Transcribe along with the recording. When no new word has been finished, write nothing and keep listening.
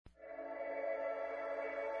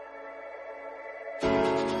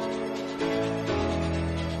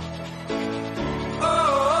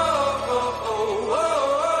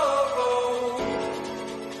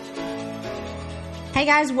Hey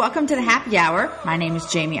guys, welcome to the Happy Hour. My name is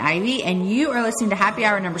Jamie Ivey, and you are listening to Happy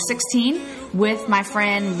Hour number 16 with my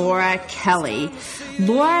friend Laura Kelley.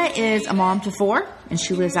 Laura is a mom to 4, and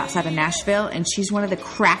she lives outside of Nashville, and she's one of the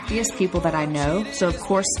craftiest people that I know. So, of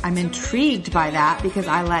course, I'm intrigued by that because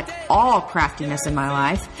I lack all craftiness in my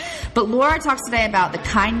life. But Laura talks today about the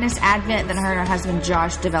kindness advent that her and her husband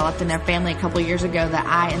Josh developed in their family a couple years ago that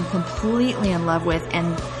I am completely in love with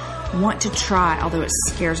and want to try, although it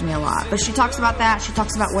scares me a lot. But she talks about that. She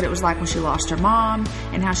talks about what it was like when she lost her mom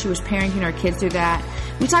and how she was parenting her kids through that.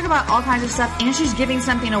 We talk about all kinds of stuff, and she's giving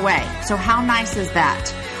something away. So how nice is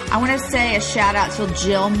that? I want to say a shout out to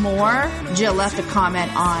Jill Moore. Jill left a comment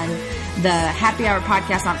on the Happy Hour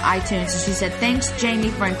podcast on iTunes, and she said, "Thanks, Jamie,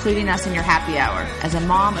 for including us in your happy hour. As a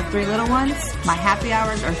mom of 3 little ones, my happy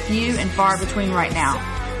hours are few and far between right now."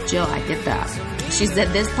 Jill, I get that. She said,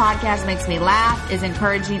 "This podcast makes me laugh, is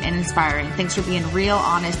encouraging and inspiring. Thanks for being real,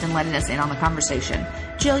 honest, and letting us in on the conversation."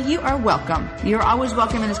 Jill, you are welcome. You're always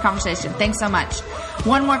welcome in this conversation. Thanks so much.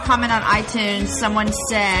 One more comment on iTunes. Someone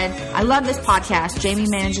said, "I love this podcast. Jamie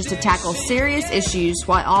manages to tackle serious issues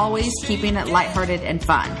while always keeping it lighthearted and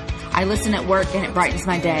fun. I listen at work and it brightens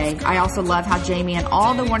my day. I also love how Jamie and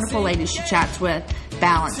all the wonderful ladies she chats with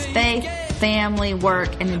balance faith, family, work,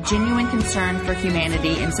 and a genuine concern for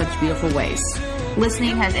humanity in such beautiful ways.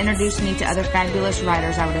 Listening has introduced me to other fabulous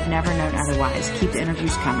writers I would have never known otherwise. Keep the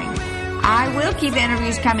interviews coming." I will keep the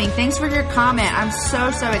interviews coming. Thanks for your comment. I'm so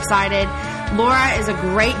excited. Laura is a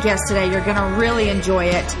great guest today. You're going to really enjoy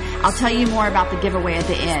it. I'll tell you more about the giveaway at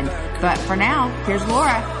the end. But for now, here's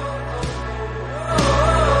Laura.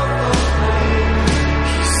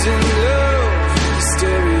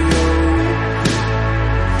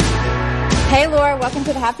 Hey, Laura. Welcome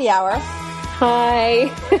to the Happy Hour.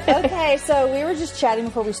 Hi. Okay, so we were just chatting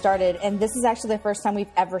before we started, and this is actually the first time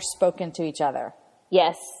we've ever spoken to each other.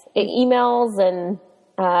 Yes. Emails and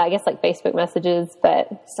I guess like Facebook messages, but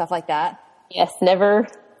stuff like that. Yes, never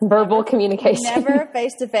verbal communication. Never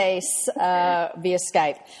face-to-face via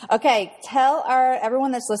Skype. Okay, tell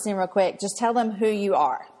everyone that's listening real quick, just tell them who you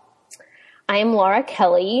are. I am Laura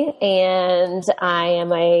Kelley, and I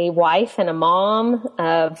am a wife and a mom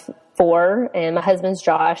of 4, and my husband's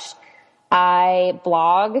Josh. I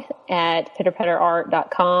blog at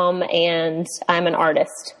pitterpatterart.com, and I'm an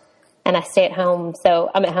artist. And I stay at home, so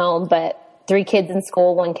I'm at home, but 3 kids in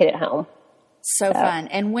school, 1 kid at home. So fun.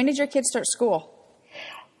 And when did your kids start school?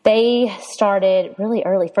 They started really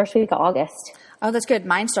early, first week of August. Oh, that's good.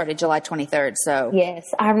 Mine started July 23rd, so. Yes,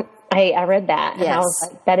 I read that, and I was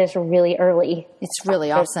like, that is really early. It's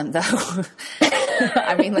really awesome, though.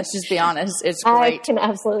 I mean, let's just be honest. It's great. I can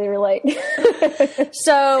absolutely relate.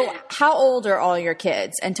 So, how old are all your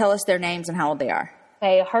kids? And tell us their names and how old they are.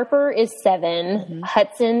 Okay, Harper is 7,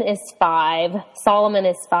 Hudson is 5, Solomon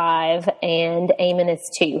is 5, and Eamon is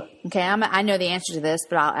 2. Okay, I know the answer to this,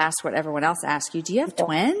 but I'll ask what everyone else asks you. Do you have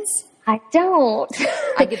twins? I don't.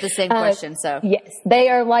 I get the same question, so. Yes, they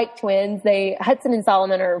are like twins. Hudson and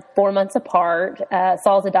Solomon are 4 months apart.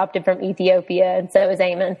 Saul's adopted from Ethiopia, and so is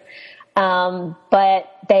Eamon. But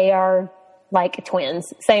they are like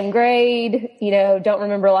twins. Same grade, don't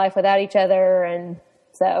remember life without each other, and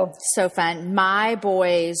so fun. My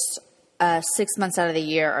boys, 6 months out of the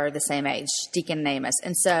year are the same age, Deacon and Amos.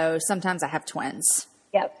 And so sometimes I have twins.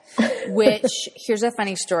 Yep. Which, here's a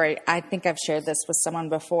funny story. I think I've shared this with someone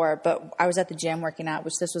before, but I was at the gym working out,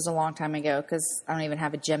 which this was a long time ago because I don't even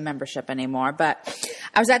have a gym membership anymore. But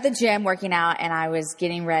I was at the gym working out and I was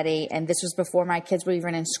getting ready, and this was before my kids were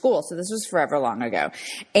even in school. So this was forever long ago.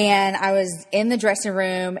 And I was in the dressing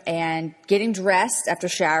room and getting dressed after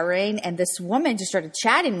showering, and this woman just started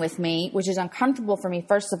chatting with me, which is uncomfortable for me,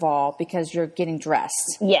 first of all, because you're getting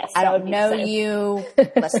dressed. Yes. I don't know you.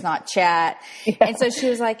 Let's not chat. Yeah. And so she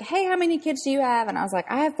was like, "Hey, how many kids do you have?" And I was like,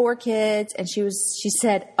 "I have 4 kids." And she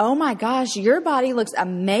said, "Oh my gosh, your body looks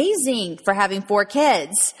amazing for having 4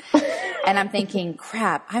 kids." And I'm thinking,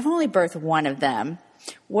 crap, I've only birthed 1 of them.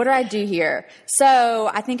 What do I do here? So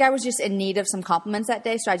I think I was just in need of some compliments that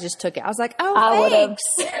day. So I just took it. I was like, "Oh, thanks."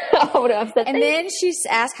 I would have said, and then she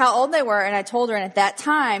asked how old they were. And I told her, and at that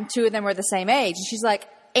time, 2 of them were the same age. And she's like,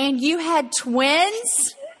 "And you had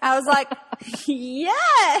twins?" I was like,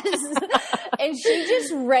 "Yes." And she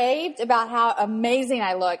just raved about how amazing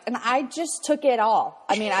I looked. And I just took it all.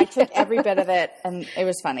 I mean, I took every bit of it, and it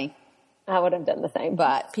was funny. I would have done the same.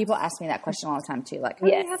 But people ask me that question all the time, too. Like,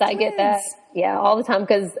 yes, I get that. Yeah, all the time,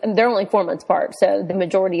 because they're only 4 months apart. So the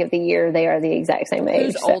majority of the year, they are the exact same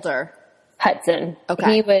age. Who's older? Hudson.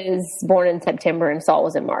 Okay. He was born in September, and Saul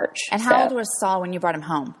was in March. And how old was Saul when you brought him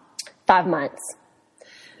home? 5 months.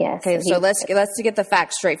 Yes. Okay, so let's get the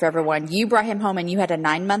facts straight for everyone. You brought him home and you had a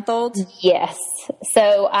 9-month-old? Yes.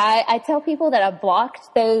 So I tell people that I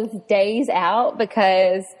blocked those days out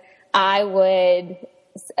because Hudson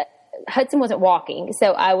wasn't walking.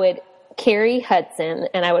 So I would carry Hudson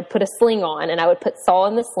and I would put a sling on and I would put Saul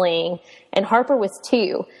in the sling, and Harper was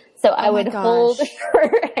 2. So I would hold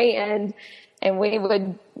her hand and we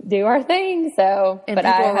would do our thing. So, and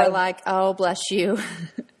people were like, "Oh, bless you."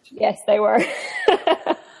 Yes, they were.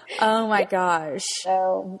 Oh my gosh.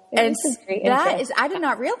 So, and I did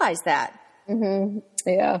not realize that. Mm-hmm.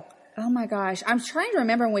 Yeah. Oh my gosh. I'm trying to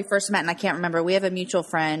remember when we first met and I can't remember. We have a mutual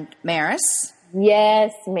friend, Maris.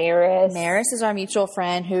 Yes, Maris. Maris is our mutual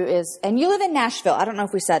friend and you live in Nashville. I don't know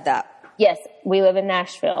if we said that. Yes, we live in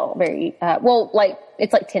Nashville.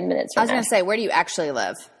 It's like 10 minutes from I was going to say, where do you actually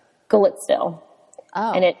live? Gallettsville.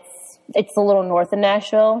 Oh. And it's a little north of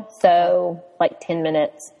Nashville, so like 10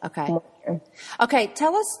 minutes. Okay. Okay,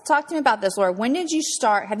 talk to me about this, Laura. When did you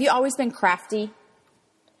start? Have you always been crafty?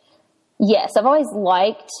 Yes, I've always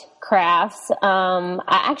liked crafts. I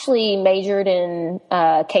actually majored in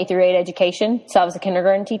K-8 education, so I was a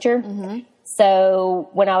kindergarten teacher. Mm-hmm. So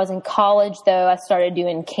when I was in college, though, I started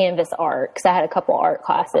doing canvas art because I had a couple art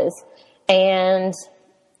classes. And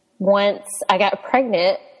once I got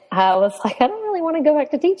pregnant, I was like, I don't really want to go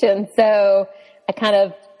back to teaching. So I kind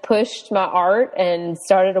of pushed my art and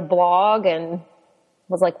started a blog and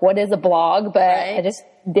was like, what is a blog? But I just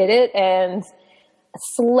did it, and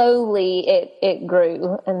slowly it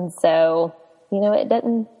grew. And so, it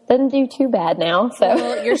doesn't do too bad now. So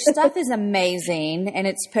well, your stuff is amazing and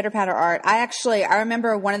it's pitter patter art. I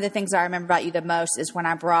remember one of the things I remember about you the most is when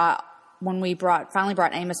we finally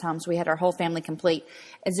brought Amos home, so we had our whole family complete,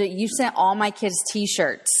 is that you sent all my kids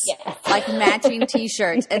t-shirts, yes. like matching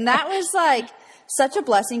t-shirts. And that was like such a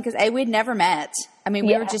blessing because we'd never met. I mean,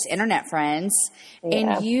 we were just internet friends,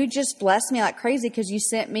 and you just blessed me like crazy because you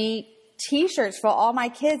sent me t-shirts for all my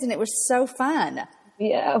kids, and it was so fun.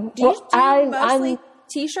 Yeah. Do you do mostly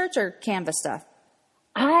t-shirts or canvas stuff?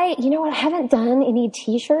 I haven't done any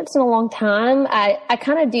t-shirts in a long time. I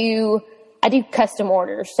do custom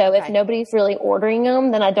orders. So if nobody's really ordering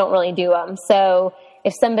them, then I don't really do them. So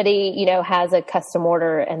if somebody, has a custom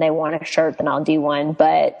order and they want a shirt, then I'll do one.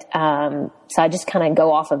 But, so I just kind of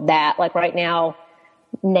go off of that. Like right now,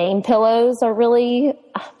 name pillows are really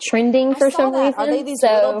trending for some reason. Are they these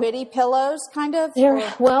little bitty pillows kind of? They're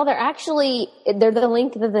the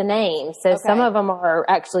length of the name. So some of them are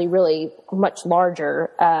actually really much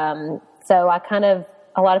larger. So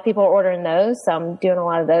a lot of people are ordering those. So I'm doing a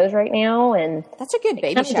lot of those right now. And that's a good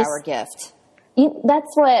baby shower gift.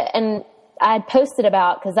 That's what, and I posted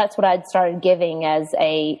about, because that's what I'd started giving as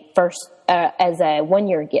a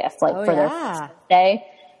 1-year gift, for their first day.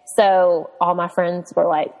 So all my friends were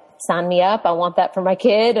like, sign me up. I want that for my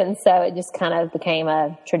kid. And so it just kind of became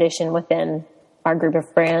a tradition within our group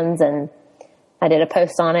of friends. And I did a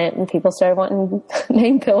post on it and people started wanting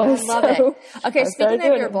name pillows. I love it. Okay. Speaking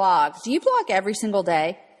of your blog, do you blog every single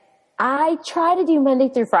day? I try to do Monday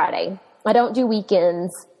through Friday. I don't do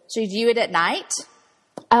weekends. So you do it at night?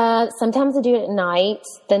 Sometimes I do it at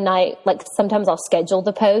night. Sometimes I'll schedule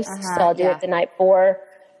the post. So I'll do it the night before.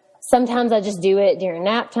 Sometimes I just do it during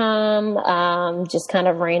nap time, just kind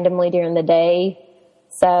of randomly during the day.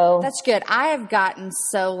 So that's good. I have gotten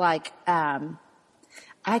so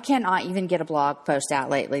I cannot even get a blog post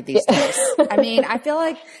out lately these days. I mean, I feel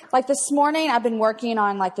like this morning I've been working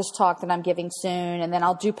on this talk that I'm giving soon, and then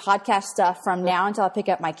I'll do podcast stuff from now until I pick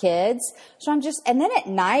up my kids. So and then at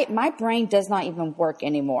night, my brain does not even work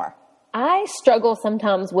anymore. I struggle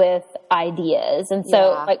sometimes with ideas. And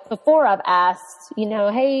so before I've asked,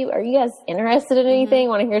 hey, are you guys interested in anything?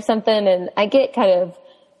 Want to hear something? And I get kind of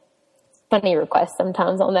funny requests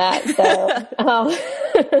sometimes on that. So,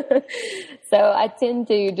 so I tend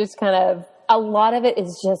to just a lot of it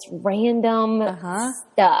is just random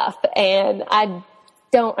stuff. And I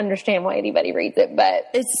don't understand why anybody reads it, but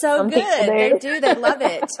it's so good. They do. They love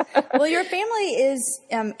it. Well, your family is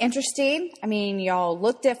interesting. I mean, y'all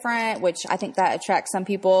look different, which I think that attracts some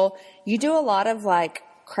people. You do a lot of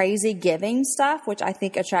crazy giving stuff, which I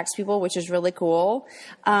think attracts people, which is really cool.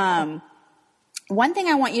 One thing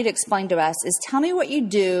I want you to explain to us is tell me what you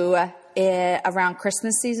do around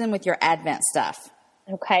Christmas season with your Advent stuff.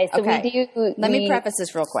 Okay. So Let me preface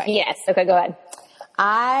this real quick. Yes. Okay. Go ahead.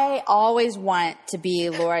 I always want to be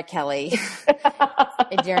Laura Kelley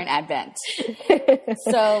during Advent.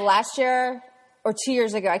 So last year or 2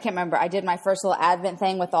 years ago, I can't remember, I did my first little Advent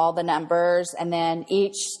thing with all the numbers, and then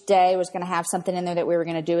each day was going to have something in there that we were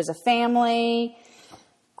going to do as a family.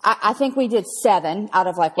 I think we did 7 out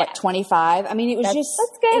of 25. I mean, it was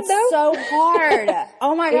That's good, it's though. so hard.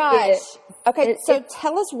 Oh my gosh. Okay. So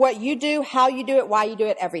tell us what you do, how you do it, why you do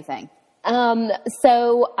it, everything.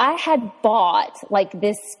 So I had bought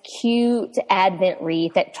this cute Advent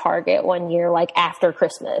wreath at Target one year, after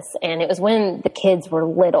Christmas. And it was when the kids were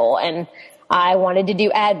little, and I wanted to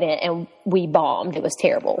do Advent, and we bombed. It was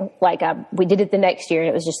terrible. We did it the next year, and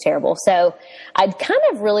it was just terrible. So I'd kind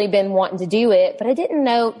of really been wanting to do it, but I didn't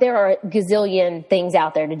know there are a gazillion things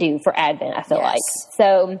out there to do for Advent, I feel like.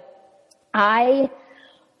 So I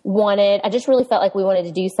just really felt like we wanted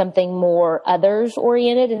to do something more others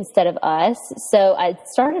oriented instead of us. So I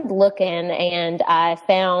started looking, and I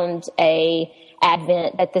found a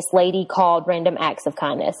Advent that this lady called Random Acts of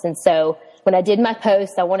Kindness. And so when I did my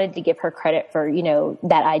post, I wanted to give her credit for,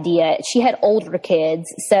 that idea. She had older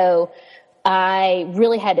kids, so I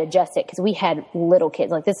really had to adjust it because we had little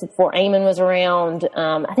kids. This is before Eamon was around.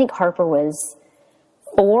 I think Harper was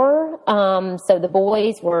 4. So the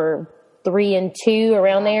boys were 3 and 2,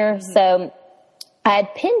 around there. Mm-hmm. So I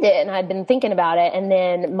had pinned it, and I'd been thinking about it. And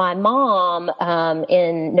then my mom,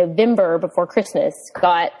 in November before Christmas,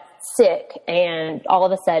 got sick, and all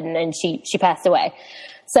of a sudden, and she passed away.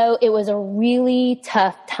 So it was a really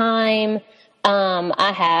tough time.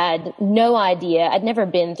 I had no idea. I'd never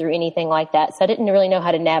been through anything like that, so I didn't really know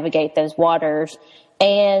how to navigate those waters.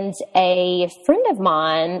 And a friend of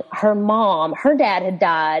mine, her dad had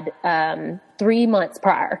died 3 months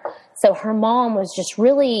prior. So her mom was just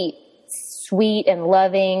really sweet and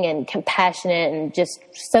loving and compassionate and just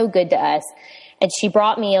so good to us. And she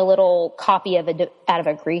brought me a little copy of out of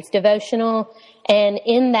a grief devotional. And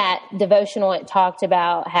in that devotional, it talked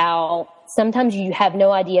about how sometimes you have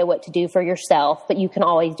no idea what to do for yourself, but you can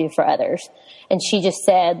always do for others. And she just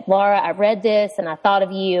said, Laura, I read this and I thought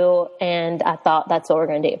of you, and I thought that's what we're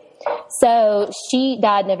going to do. So she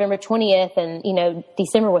died November 20th, and,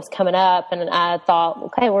 December was coming up, and I thought,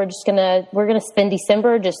 okay, we're going to spend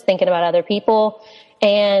December just thinking about other people.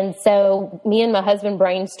 And so me and my husband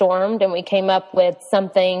brainstormed, and we came up with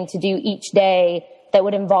something to do each day that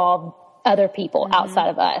would involve other people outside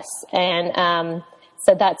of us. And,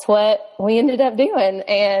 so that's what we ended up doing.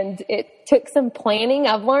 And it took some planning.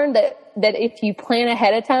 I've learned that if you plan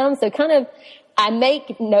ahead of time, so I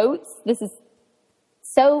make notes. This is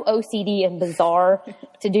so OCD and bizarre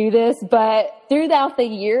to do this, but throughout the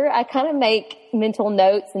year, I kind of make mental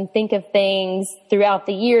notes and think of things throughout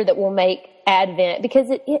the year that will make Advent, because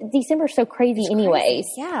December is so crazy anyways.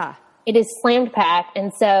 Yeah. It is slammed packed.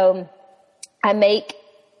 And so I make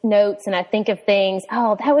notes and I think of things,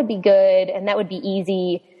 that would be good and that would be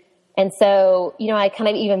easy. And so, I kind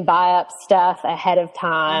of even buy up stuff ahead of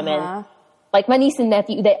time. And my niece and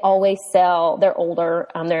nephew, they always sell, they're older,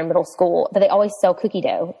 they're in middle school, but they always sell cookie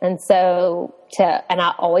dough. And so and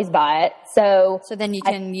I always buy it. So then you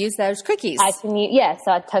can use those cookies. So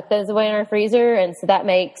I tuck those away in our freezer. And so that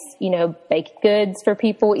makes, baked goods for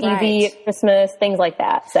people easy at Christmas, things like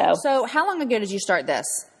that. So how long ago did you start this?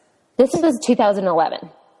 This was 2011.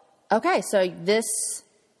 Okay, so this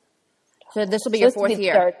will be your 4th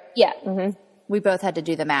year. Yeah. Mm-hmm. We both had to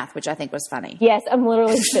do the math, which I think was funny. Yes, I'm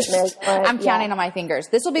literally sitting there. I'm counting on my fingers.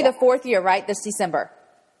 This will be the 4th year, right? This December.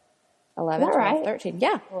 11, 12, 13.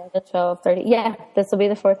 Yeah. 11, 12, 13. Yeah, this will be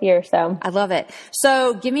the 4th year. So I love it.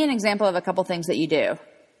 So give me an example of a couple things that you do.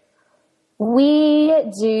 We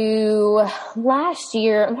do last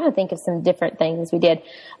year. I'm trying to think of some different things we did.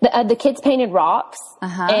 The kids painted rocks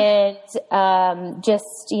and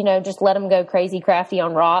just let them go crazy crafty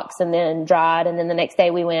on rocks, and then dried. And then the next day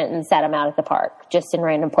we went and sat them out at the park, just in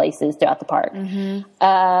random places throughout the park.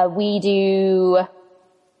 We do.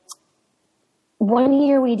 One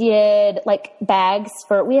year we did bags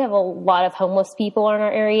we have a lot of homeless people in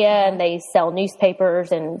our area, and they sell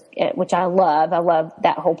newspapers, and which I love. I love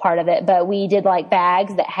that whole part of it. But we did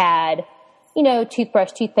bags that had,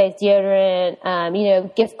 toothbrush, toothpaste,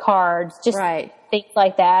 deodorant, gift cards, just things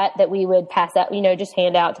like that we would pass out, just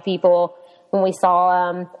hand out to people when we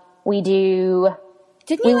saw them. We do.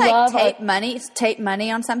 Didn't you tape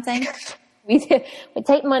money on something? We did. We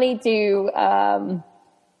tape money to,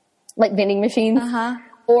 vending machines.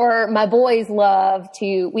 Or my boys love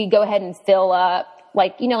we go ahead and fill up,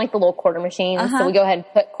 the little quarter machines. So we go ahead and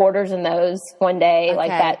put quarters in those one day like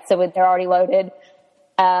that. So they're already loaded.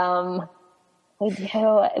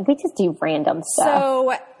 We just do random stuff.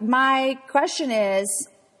 So my question is,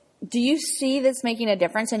 do you see this making a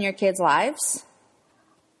difference in your kids' lives?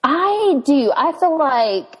 I do. I feel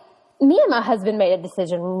like me and my husband made a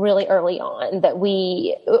decision really early on that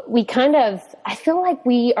we kind of, I feel like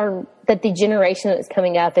that the generation that's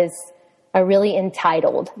coming up is a really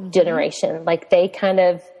entitled generation. Like they kind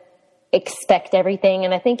of expect everything.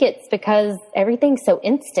 And I think it's because everything's so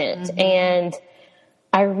instant. And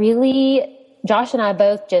Josh and I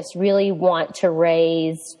both just really want to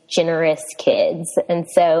raise generous kids. And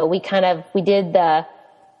so we did the,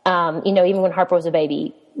 even when Harper was a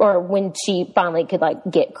baby, or when she finally could like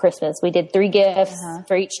get Christmas, we did 3 gifts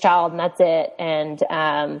for each child, and that's it.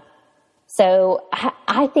 And, so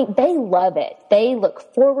I think they love it. They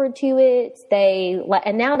look forward to it.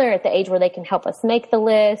 And now they're at the age where they can help us make the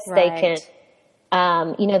list. Right. They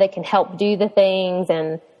can, they can help do the things.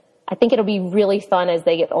 And I think it'll be really fun as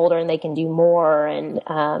they get older and they can do more. And,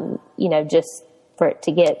 just for it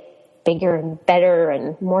to get bigger and better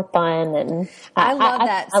and more fun. And I love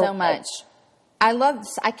that so much.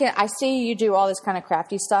 I see you do all this kind of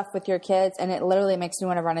crafty stuff with your kids, and it literally makes me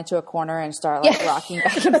want to run into a corner and start like rocking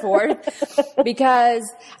back and forth, because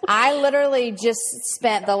I literally just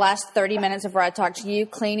spent the last 30 minutes before I talked to you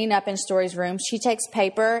cleaning up in Story's room. She takes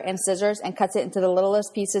paper and scissors and cuts it into the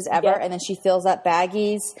littlest pieces ever. And then she fills up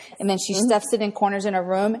baggies, and then she stuffs it in corners in her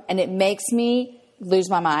room, and it makes me lose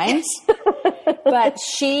my mind. But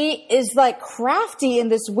she is like crafty in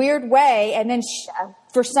this weird way. And then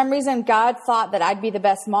for some reason, God thought that I'd be the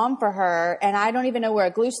best mom for her. And I don't even know where a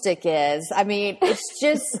glue stick is. I mean, it's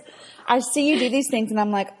just, I see you do these things and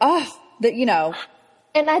I'm like,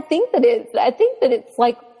 And I think that it's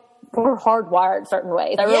like we're hardwired certain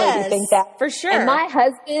ways. I really do think that. For sure. And my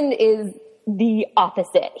husband is the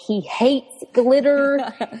opposite. He hates glitter.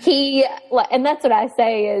 And that's what I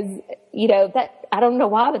say is, that I don't know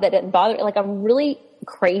why, but that didn't bother me. Like I'm really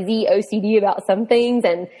crazy OCD about some things,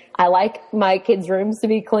 and I like my kids' rooms to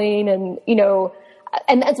be clean. And,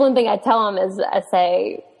 and that's one thing I tell them is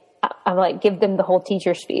I'm like, give them the whole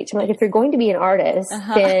teacher speech. I'm like, if you're going to be an artist,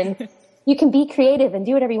 then you can be creative and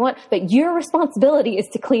do whatever you want, but your responsibility is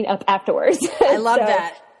to clean up afterwards. I love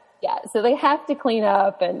that. Yeah. So they have to clean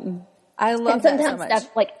up, and I love that so much.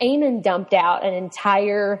 Stuff, like Eamon dumped out an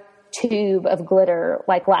entire tube of glitter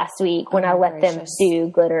like last week when I let them do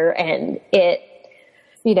glitter, and it,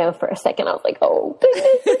 for a second I was like, oh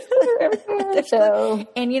goodness, there's glitter everywhere. So,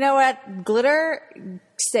 and you know what? Glitter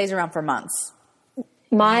stays around for months.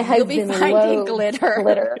 My husband loves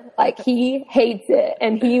glitter. Like he hates it,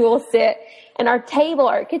 and he will sit, and our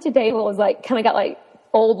kitchen table is like kind of got like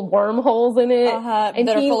old wormholes in it, and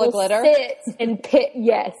that are full of glitter. Sit and pick,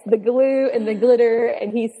 the glue and the glitter,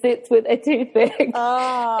 and he sits with a toothpick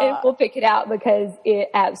and we'll pick it out because it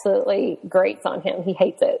absolutely grates on him. He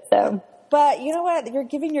hates it. So, but you know what? You're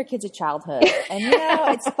giving your kids a childhood, and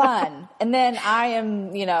it's fun. And then I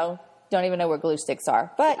am, don't even know where glue sticks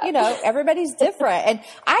are, but everybody's different. And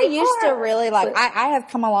I used to really I have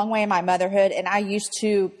come a long way in my motherhood, and I used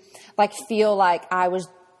to feel like I was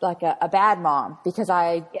like a bad mom because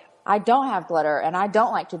I don't have glitter and I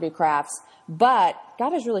don't like to do crafts, but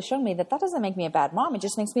God has really shown me that doesn't make me a bad mom. It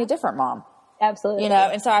just makes me a different mom. Absolutely.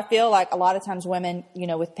 And so I feel like a lot of times women,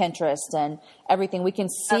 with Pinterest and everything, we can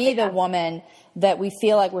see the woman that we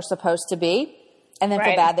feel like we're supposed to be, and then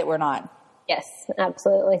feel bad that we're not. Yes,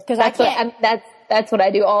 absolutely. Because that's what I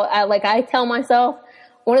do. I tell myself,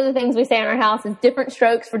 one of the things we say in our house is different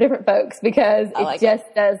strokes for different folks, because it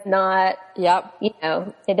does not,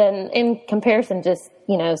 it doesn't, in comparison, just,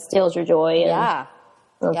 steals your joy. And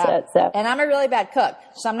that's it, so. And I'm a really bad cook,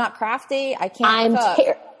 so I'm not crafty. I can't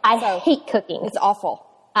cook. I hate cooking. It's awful.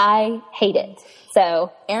 I hate it.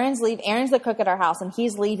 So Aaron's the cook at our house, and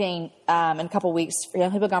he's leaving in a couple weeks. He'll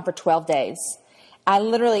be gone for 12 days. I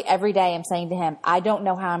literally every day am saying to him, I don't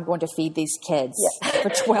know how I'm going to feed these kids for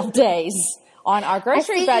 12 days. On our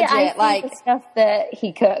grocery budget, I see the stuff that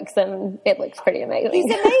he cooks, and it looks pretty amazing. He's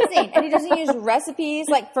amazing, and he doesn't use recipes.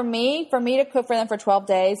 Like for me to cook for them for 12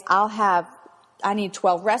 days, I need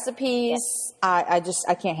 12 recipes. I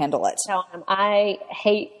can't handle it. I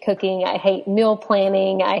hate cooking. I hate meal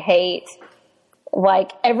planning. I hate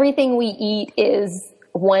everything we eat is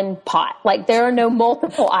one pot. Like there are no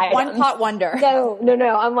multiple items. One pot wonder. No.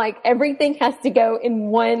 I'm like, everything has to go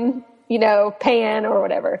in one pan or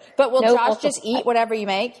whatever. But will Josh just eat whatever you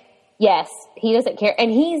make? Yes, he doesn't care.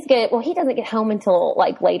 And he doesn't get home until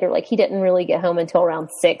later. He didn't really get home until around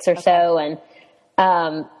 6 or so. And,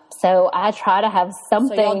 so I try to have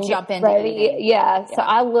something so you'll jump into ready. Yeah. So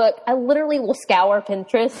I literally will scour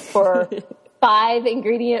Pinterest for 5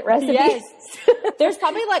 ingredient recipes. Yes. There's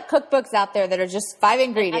probably cookbooks out there that are just 5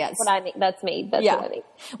 ingredients. That's what I need. That's me. That's what I need.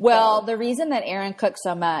 Well, the reason that Aaron cooks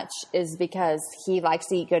so much is because he likes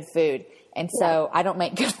to eat good food. And so I don't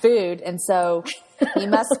make good food. And so he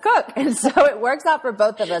must cook. And so it works out for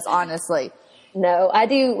both of us, honestly. No, I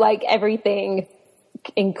do everything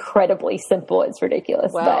incredibly simple. It's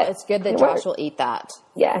ridiculous. Well, but it's good that it Josh works. will eat that.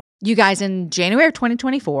 Yeah. You guys, in January of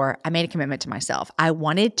 2024, I made a commitment to myself. I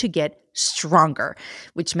wanted to get stronger,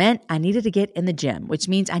 which meant I needed to get in the gym, which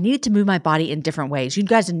means I needed to move my body in different ways. You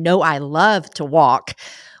guys know I love to walk.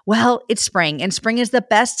 Well, it's spring, and spring is the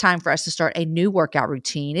best time for us to start a new workout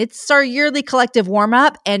routine. It's our yearly collective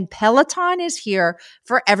warm-up, and Peloton is here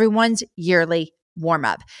for everyone's yearly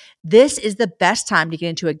warm-up. This is the best time to get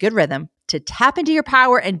into a good rhythm, to tap into your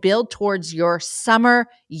power and build towards your summer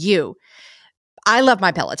you. I love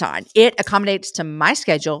my Peloton. It accommodates to my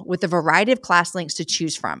schedule with a variety of class links to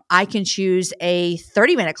choose from. I can choose a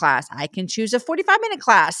 30-minute class. I can choose a 45-minute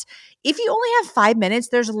class. If you only have 5 minutes,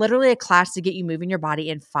 there's literally a class to get you moving your body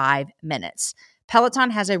in 5 minutes. Peloton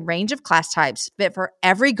has a range of class types fit for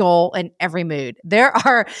every goal and every mood. There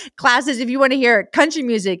are classes if you want to hear country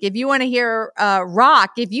music, if you want to hear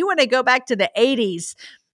rock, if you want to go back to the 80s.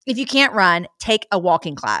 If you can't run, take a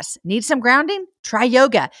walking class. Need some grounding? Try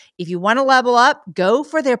yoga. If you want to level up, go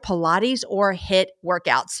for their Pilates or HIIT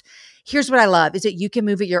workouts. Here's what I love is that you can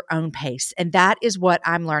move at your own pace. And that is what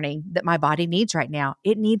I'm learning that my body needs right now.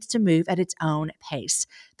 It needs to move at its own pace.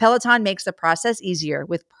 Peloton makes the process easier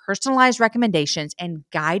with personalized recommendations and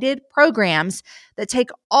guided programs that take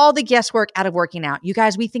all the guesswork out of working out. You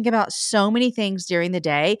guys, we think about so many things during the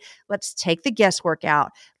day. Let's take the guesswork out.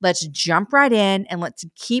 Let's jump right in and let's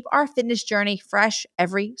keep our fitness journey fresh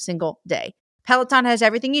every single day. Peloton has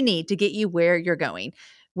everything you need to get you where you're going.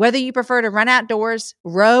 Whether you prefer to run outdoors,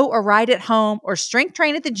 row or ride at home, or strength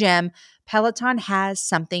train at the gym, Peloton has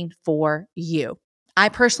something for you. I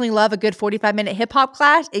personally love a good 45-minute hip hop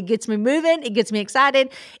class. It gets me moving. It gets me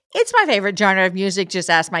excited. It's my favorite genre of music. Just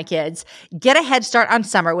ask my kids. Get a head start on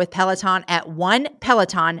summer with Peloton at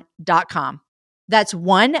onepeloton.com. That's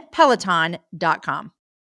onepeloton.com.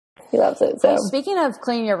 He loves it. So. Hey, speaking of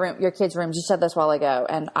cleaning your kids' rooms, you said this a while ago,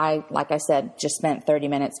 and I, like I said, just spent 30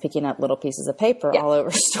 minutes picking up little pieces of paper all over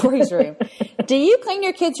Story's room. Do you clean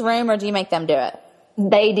your kids' room, or do you make them do it?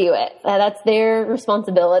 They do it. That's their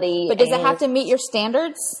responsibility. But does it have to meet your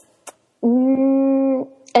standards?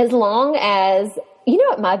 As long as, you know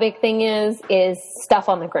what my big thing is stuff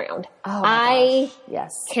on the ground. Oh, I gosh.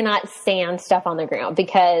 Yes. cannot stand stuff on the ground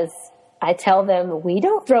because I tell them we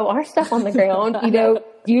don't throw our stuff on the ground.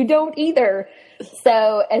 You don't either.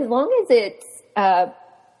 So as long as it's,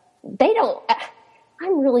 they don't,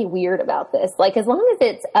 I'm really weird about this. Like, as long as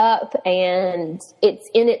it's up and it's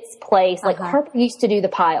in its place, like Harper used to do the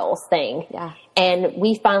piles thing. Yeah. And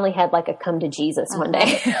we finally had like a come to Jesus one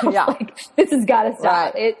day. Yeah. Like, this has got to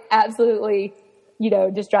stop. Right. It absolutely,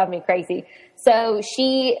 just drive me crazy. So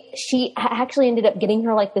she actually ended up getting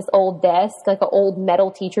her like this old desk, like an old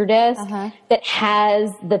metal teacher desk that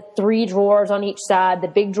has the 3 drawers on each side, the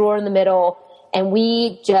big drawer in the middle. And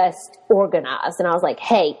we just organized. And I was like,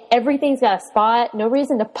 hey, everything's got a spot. No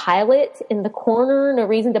reason to pile it in the corner. No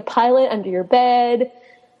reason to pile it under your bed.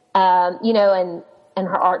 And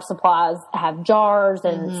her art supplies have jars.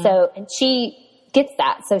 And and she gets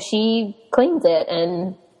that. So she cleans it.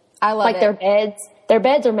 And I love it. Their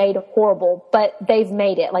beds are made horrible, but they've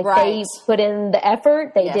made it. Like, they put in the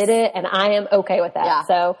effort. They did it. And I am okay with that. Yeah.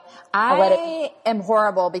 So I am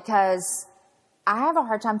horrible because I have a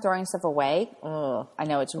hard time throwing stuff away. Ugh, I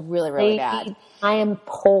know it's really, really bad. I am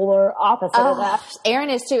polar opposite of that. Aaron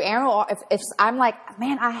is too. Aaron will, if I'm like,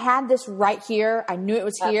 man, I had this right here. I knew it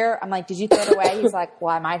was here. I'm like, did you throw it away? He's like,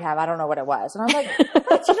 well, I might have. I don't know what it was. And I was like,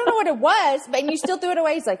 what? You don't know what it was, but you still threw it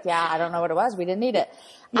away. He's like, yeah, I don't know what it was. We didn't need it.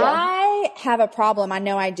 Yeah. I have a problem. I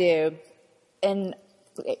know I do. And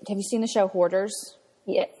have you seen the show Hoarders?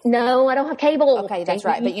 Yeah. No, I don't have cable. Okay, that's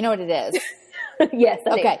right. But you know what it is. Yes.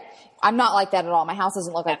 Okay. I'm not like that at all. My house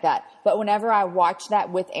doesn't look like that. But whenever I watch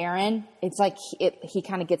that with Aaron, it's like he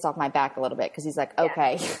kind of gets off my back a little bit because he's like,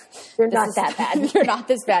 okay. You're not that bad. You're not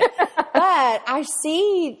this bad. But I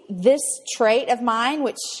see this trait of mine,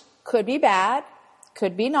 which could be bad,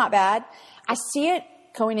 could be not bad. I see it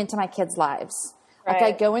going into my kids' lives. Right.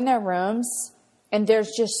 Like, I go in their rooms and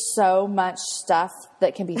there's just so much stuff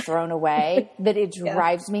that can be thrown away that it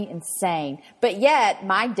drives me insane. But yet,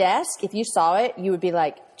 my desk, if you saw it, you would be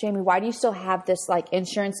like, Jamie, why do you still have this like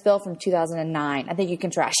insurance bill from 2009? I think you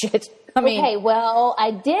can trash it. Okay, well,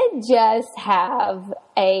 I did just have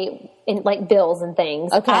like bills and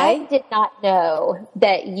things. Okay. I did not know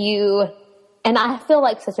that and I feel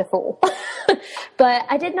like such a fool, but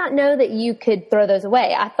I did not know that you could throw those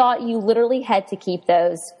away. I thought you literally had to keep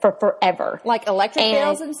those for forever. Like electric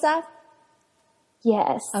bills and stuff?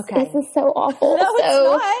 Yes. Okay. This is so awful. No,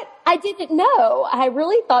 it's not. I didn't know. I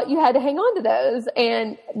really thought you had to hang on to those.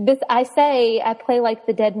 And I play like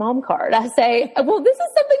the dead mom card. I say, well, this is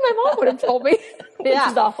something my mom would have told me. Which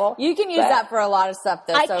is awful. You can use that for a lot of stuff,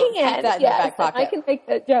 though. I so can. keep that in your back pocket. I can make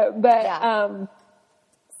that joke. But,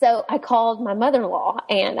 so I called my mother-in-law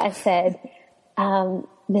and I said,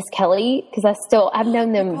 Miss Kelley, because I've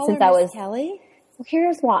known them since I was. Kelley? Well,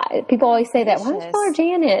 here's why. People always say that. Why don't you call her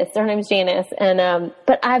Janice? Her name's Janice. And,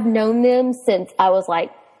 but I've known them since I was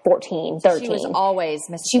like 14, 13. She was always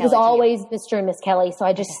Miss She Kelley was always Mr. and Miss Kelley. So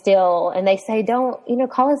I just and they say, don't,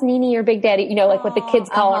 call us Nene or Big Daddy, like what the kids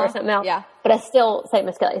call her or something else. Yeah. But I still say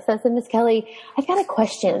Miss Kelley. So I said, Miss Kelley, I've got a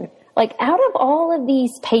question. Like, out of all of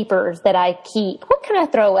these papers that I keep, what can I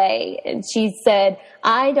throw away? And she said,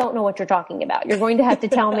 I don't know what you're talking about. You're going to have to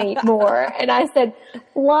tell me more. And I said,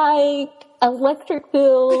 like electric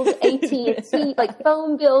bills, AT&T, like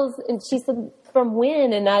phone bills. And she said, from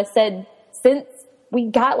when? And I said, since we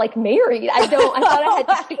got like married. I thought I had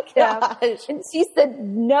to pick them. And she said,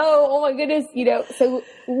 no, oh my goodness, so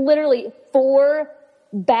literally 4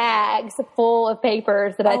 bags full of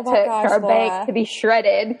papers that I took to our bank to be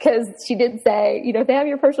shredded, because she did say, if they have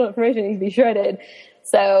your personal information, it needs to be shredded.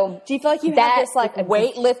 So do you feel like you have this like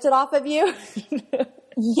weight lifted off of you?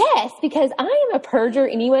 Yes, because I am a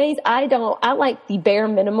purger anyways. I like the bare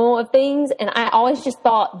minimal of things, and I always just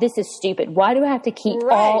thought, this is stupid. Why do I have to keep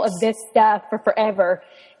all of this stuff for forever?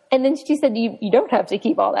 And then she said, you don't have to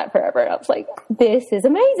keep all that forever. And I was like, this is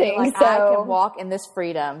amazing. Like, so I can walk in this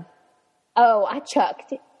freedom. Oh, I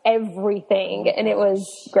chucked everything, and it was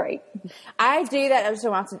great. I do that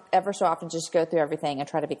ever so often, just go through everything and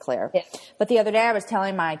try to be clear. Yeah. But the other day I was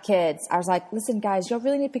telling my kids, I was like, listen guys, y'all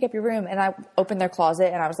really need to pick up your room. And I opened their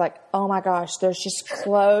closet and I was like, oh my gosh, there's just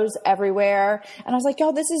clothes everywhere. And I was like,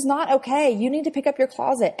 y'all, this is not okay. You need to pick up your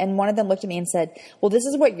closet. And one of them looked at me and said, well, this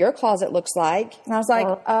is what your closet looks like. And I was like,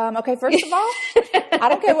 okay, first of all, I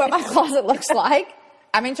don't care what my closet looks like.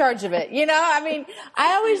 I'm in charge of it.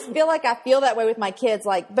 I always feel like I feel that way with my kids.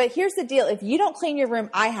 Like, but here's the deal. If you don't clean your room,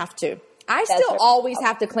 I have to. I still always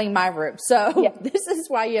have to clean my room. So this is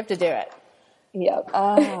why you have to do it. Yep.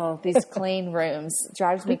 Oh, these clean rooms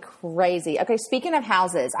drives me crazy. Okay. Speaking of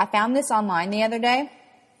houses, I found this online the other day.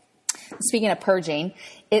 Speaking of purging,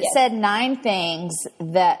 it said 9 things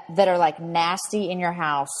that are like nasty in your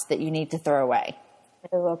house that you need to throw away.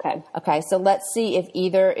 Oh, okay. Okay, so let's see if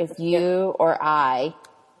you or I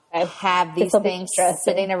have these things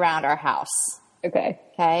sitting around our house. Okay.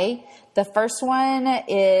 Okay. The first one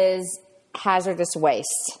is hazardous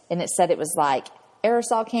waste. And it said it was like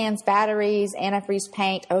aerosol cans, batteries, antifreeze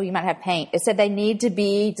paint. Oh, you might have paint. It said they need to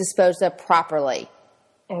be disposed of properly.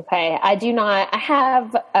 Okay. I do not. I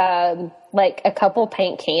have like a couple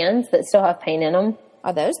paint cans that still have paint in them.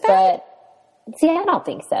 Are those bad? See, I don't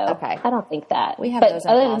think so. Okay. I don't think that. We have those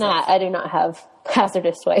in other than that, I do not have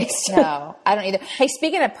hazardous waste. No, I don't either. Hey,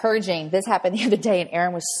 speaking of purging, this happened the other day and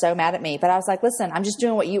Aaron was so mad at me, but I was like, listen, I'm just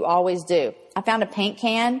doing what you always do. I found a paint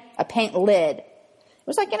can, a paint lid. It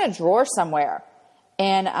was like in a drawer somewhere.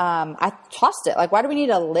 And I tossed it. Like, why do we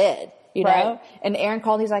need a lid? You know? Right. And Aaron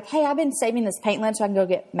called. He's like, hey, I've been saving this paint lid so I can go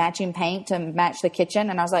get matching paint to match the kitchen.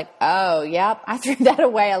 And I was like, oh, yep. I threw that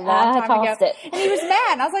away a long time ago. It. And he was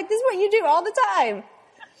mad. And I was like, this is what you do all the time.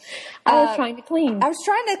 I was trying to clean. I was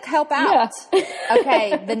trying to help out. Yeah.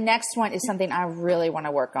 Okay. The next one is something I really want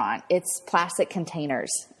to work on. It's plastic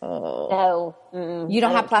containers. Oh. No. You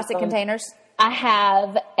don't have plastic containers? I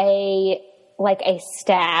have a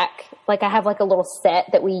stack. Like I have like a little set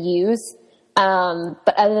that we use.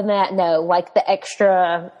 But other than that, no, like the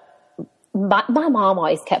extra, my mom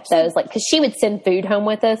always kept those, like, cause she would send food home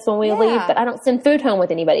with us when we leave, but I don't send food home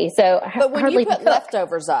with anybody. So but when you put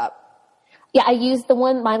leftovers up. Yeah. I use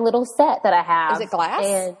my little set that I have. Is it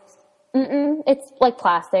glass? And it's like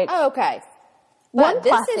plastic. Oh, okay. But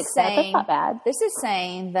this is saying, that's not bad. This is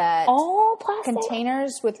saying that all plastic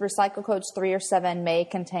containers with recycle codes 3 or 7 may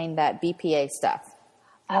contain that BPA stuff.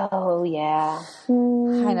 Oh, yeah.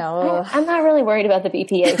 I know. I'm not really worried about the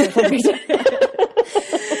BPA for some reason.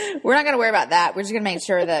 We're not going to worry about that. We're just going to make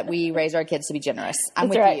sure that we raise our kids to be generous. I'm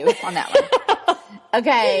with you on that one.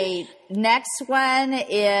 Okay. Next one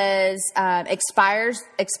is expired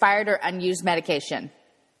or unused medication.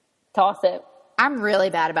 Toss it. I'm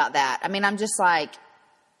really bad about that. I mean, I'm just like,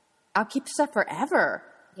 I'll keep stuff forever.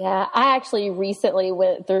 Yeah, I actually recently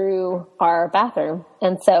went through our bathroom,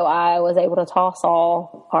 and so I was able to toss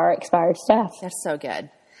all our expired stuff. That's so good.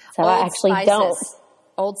 So I actually don't.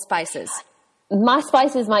 Old spices. My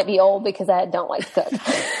spices might be old because I don't like to cook.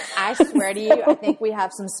 I swear to you, I think we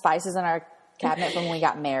have some spices in our cabinet from when we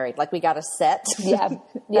got married. Like we got a set. Yeah.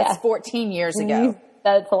 That's 14 years ago.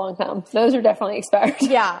 That's a long time. Those are definitely expired.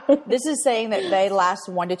 Yeah. This is saying that they last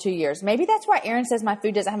 1 to 2 years. Maybe that's why Aaron says my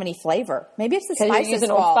food doesn't have any flavor. Maybe it's the spices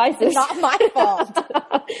fault. Spices. It's not my fault.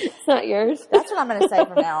 It's not yours. That's what I'm going to say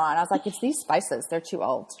from now on. I was like, it's these spices. They're too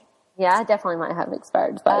old. Yeah, I definitely might have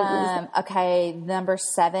expired spices. Okay. Number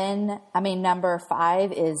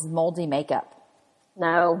 5 is moldy makeup.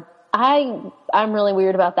 No, I'm really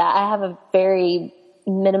weird about that. I have a very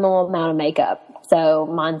minimal amount of makeup, so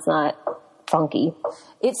mine's not funky.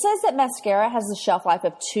 It says that mascara has a shelf life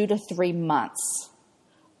of 2 to 3 months.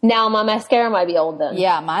 Now my mascara might be old then.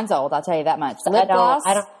 Yeah, mine's old. I'll tell you that much. Lip gloss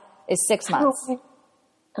is 6 months.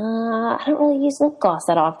 I don't really use lip gloss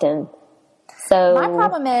that often. So my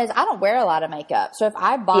problem is I don't wear a lot of makeup. So if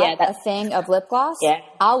I bought a thing of lip gloss,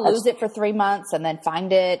 I'll lose it for 3 months and then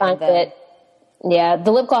find it. Yeah,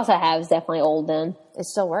 the lip gloss I have is definitely old then. It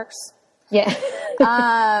still works. Yeah.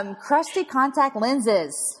 Crusty contact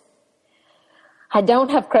lenses. I don't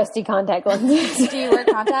have crusty contact lenses. Do you wear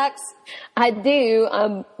contacts? I do.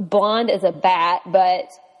 I'm blonde as a bat, but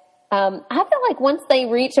I feel like once they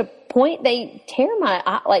reach a point, they tear my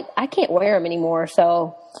eye. Like, I can't wear them anymore,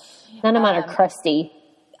 so none of mine are crusty.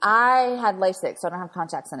 I had LASIK, so I don't have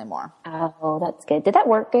contacts anymore. Oh, that's good. Did that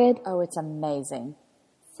work good? Oh, it's amazing.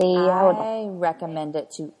 See, I recommend it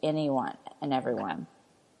to anyone and everyone.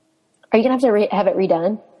 Are you going to have to have it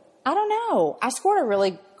redone? I don't know. I scored a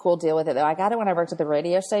really cool deal with it, though. I got it when I worked at the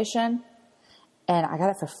radio station, and I got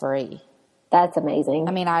it for free. That's amazing.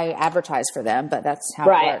 I mean, I advertise for them, but that's how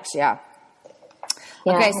it works. Yeah.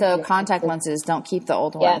 Okay, so contact lenses. Don't keep the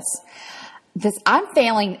old ones. I'm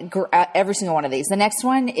failing every single one of these. The next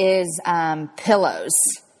one is pillows.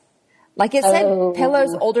 Like it said,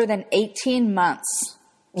 pillows older than 18 months.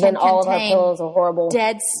 Then all of our pillows are horrible.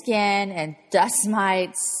 Dead skin and dust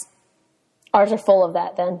mites. Ours are full of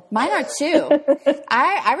that then. Mine are too.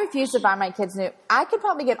 I refuse to buy my kids new. I could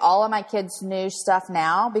probably get all of my kids new stuff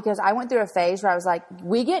now because I went through a phase where I was like,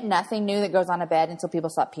 we get nothing new that goes on a bed until people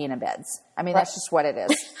stop peeing in beds. I mean, that's just what it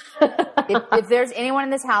is. if there's anyone in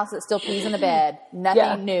this house that still pees in the bed,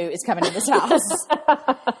 nothing new is coming in this house.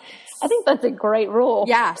 I think that's a great rule.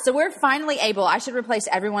 Yeah. So we're finally able, I should replace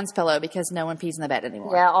everyone's pillow because no one pees in the bed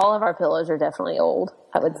anymore. Yeah. All of our pillows are definitely old,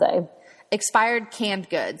 I would say. Expired canned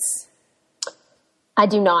goods. I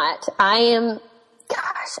do not. I'm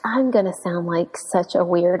going to sound like such a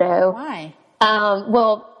weirdo. Why?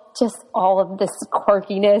 Well, just all of this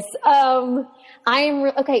quirkiness.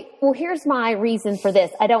 Okay. Well, here's my reason for this.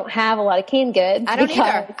 I don't have a lot of canned goods. I don't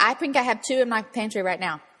either. I think I have 2 in my pantry right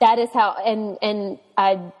now. That is how,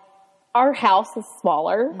 our house is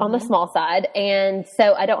smaller on the small side. And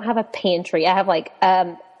so I don't have a pantry. I have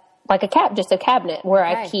just a cabinet where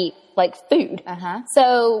I keep like food.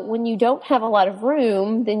 So when you don't have a lot of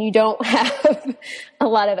room, then you don't have a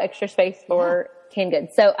lot of extra space for canned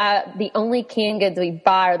goods. So the only canned goods we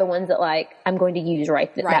buy are the ones that I'm going to use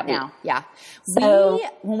right now. Week. Yeah. So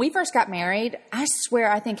when we first got married, I swear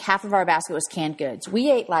I think half of our basket was canned goods. We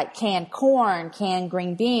ate like canned corn, canned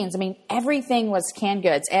green beans. I mean, everything was canned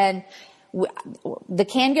goods. And the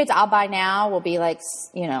canned goods I'll buy now will be like,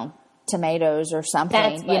 tomatoes or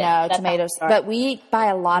something, tomatoes. But we buy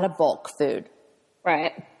a lot of bulk food.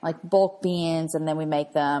 Right. Like bulk beans, and then we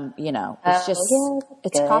make them, it's just,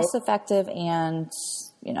 it's cost effective and,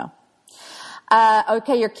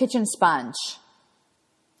 okay, your kitchen sponge.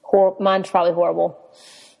 Mine's probably horrible.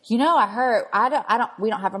 I heard, we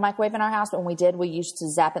don't have a microwave in our house, but when we did, we used to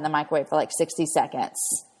zap in the microwave for like 60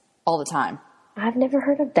 seconds all the time. I've never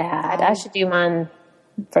heard of that. I should do mine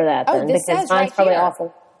for that then, this because says mine's probably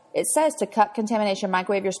awful. It says to cut contamination,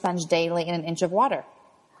 microwave your sponge daily in an inch of water.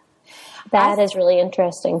 That is really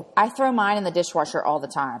interesting. I throw mine in the dishwasher all the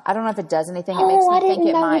time. I don't know if it does anything. It makes me think it might. I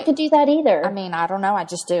didn't know you could do that either. I mean, I don't know. I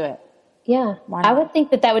just do it. Yeah. I would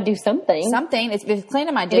think that would do something. Something. It's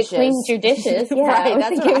cleaning my dishes. It cleans your dishes. Yeah. Right.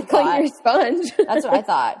 That's what I thought. Clean your sponge. That's what I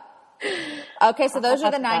thought. Okay. So those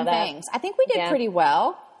are the 9 things. I think we did pretty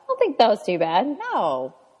well. I don't think that was too bad.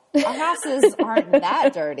 No. Our houses aren't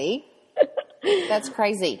that dirty. That's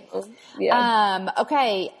crazy. Yeah.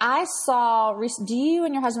 Okay. I saw, do you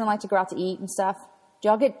and your husband like to go out to eat and stuff?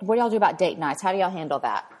 What do y'all do about date nights? How do y'all handle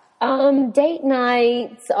that? Date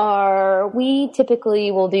nights we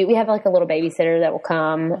typically we have like a little babysitter that will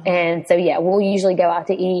come. Mm-hmm. And so, we'll usually go out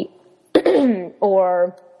to eat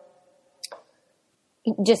or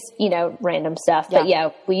just, random stuff. Yeah.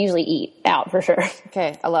 But we usually eat out for sure.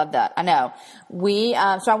 Okay. I love that. I know.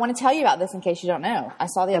 So I want to tell you about this in case you don't know. I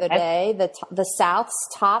saw the other day the South's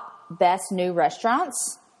top best new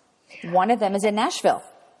restaurants. One of them is in Nashville.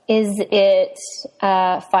 Is it,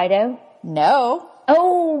 Fido? No.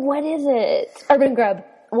 Oh, what is it? Urban Grub.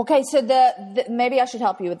 Okay, so maybe I should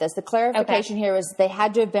help you with this. The clarification here is they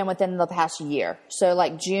had to have been within the past year. So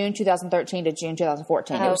like June 2013 to June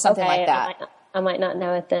 2014. It was something like that. I might not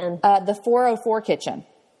know it then. The 404 Kitchen.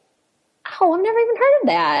 Oh, I've never even heard of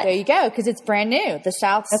that. There you go, because it's brand new. The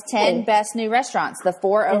South's 10 best new restaurants. The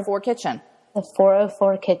 404 Kitchen. The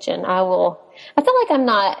 404 Kitchen. I feel like I'm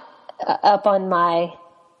not up on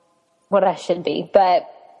what I should be, but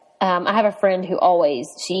I have a friend who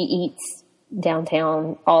she eats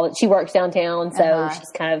downtown. She works downtown, so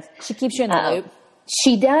she's kind of... She keeps you in the loop.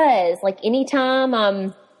 She does. Like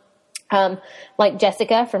anytime, like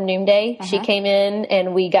Jessica from Noonday, she came in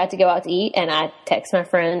and we got to go out to eat, and I text my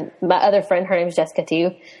other friend, her name is Jessica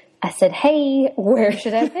too. I said, hey, where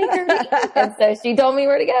should I take her to eat? And so she told me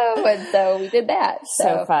where to go, and so we did that.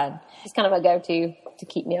 So fun. It's kind of a go-to to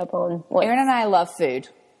keep me up on what... Aaron and I love food.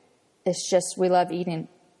 It's just, we love eating.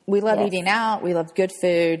 We love eating out. We love good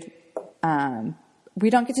food. We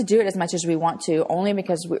don't get to do it as much as we want to, only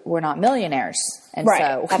because we're not millionaires. And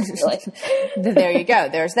so absolutely. There you go.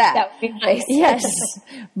 There's that. That would be nice. Yes.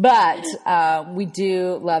 But we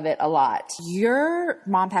do love it a lot. Your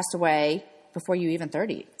mom passed away before you even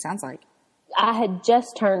 30, it sounds like. I had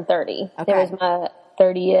just turned 30. Okay. It was my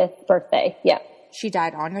 30th birthday. Yeah. She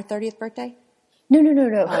died on your 30th birthday? No.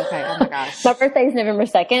 Oh, okay. Oh my gosh. My birthday is November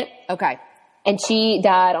 2nd. Okay. And she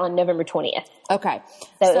died on November 20th. Okay.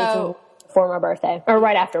 So it was before my birthday, or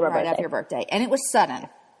right after my birthday. Right after your birthday. And it was sudden,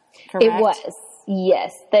 correct? It was,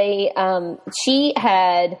 yes. I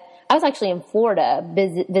was actually in Florida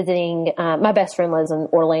visiting, my best friend lives in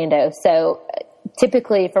Orlando. So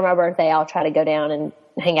typically for my birthday, I'll try to go down and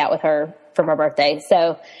hang out with her for my birthday.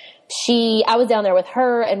 So I was down there with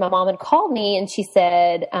her, and my mom had called me, and she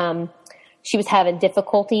said, she was having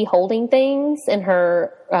difficulty holding things in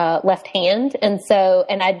her left hand. And so,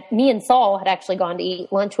 me and Saul had actually gone to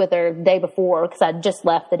eat lunch with her the day before, because I'd just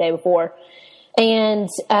left the day before. And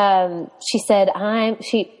she said,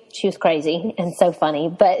 she was crazy and so funny,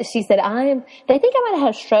 but she said, they think I might have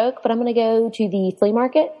had a stroke, but I'm going to go to the flea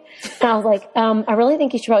market. And I was like, I really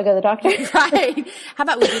think you should probably go to the doctor. Right. How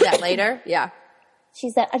about we do that later? Yeah. She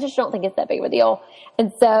said, I just don't think it's that big of a deal.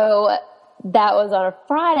 And so that was on a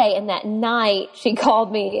Friday, and that night she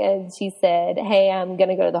called me and she said, hey, I'm going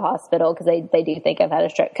to go to the hospital because they do think I've had a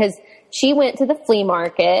stroke. Because she went to the flea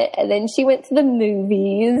market, and then she went to the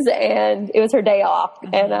movies, and it was her day off.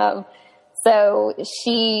 Mm-hmm. And so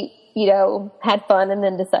she, had fun and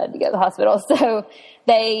then decided to go to the hospital. So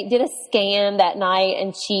they did a scan that night,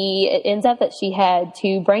 and it ends up that she had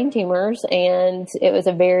 2 brain tumors, and it was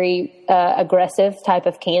a very aggressive type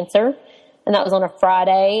of cancer. And that was on a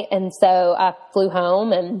Friday. And so I flew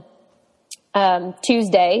home, and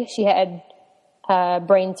Tuesday she had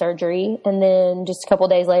brain surgery. And then just a couple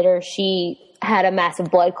of days later, she had a massive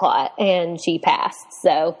blood clot and she passed.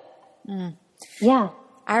 So, yeah.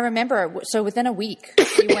 I remember. So within a week,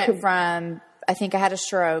 she went from, I think I had a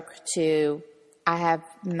stroke, to I have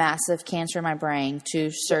massive cancer in my brain, to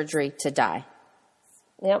surgery, to die.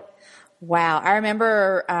 Yep. Wow. I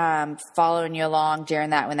remember following you along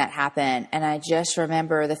during that when that happened. And I just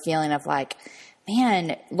remember the feeling of like,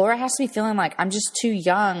 man, Laura has to be feeling like I'm just too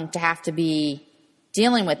young to have to be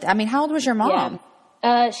dealing with. I mean, how old was your mom?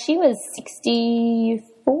 Yeah. She was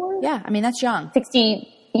 64. Yeah. I mean, that's young.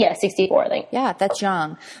 64, I think. Yeah, that's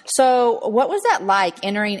young. So what was that like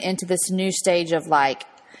entering into this new stage of like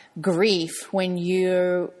grief when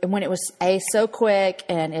it was so quick,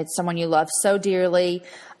 and it's someone you love so dearly?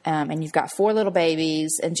 And you've got 4 little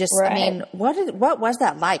babies, and just, right. I mean, what was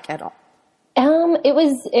that like at all? It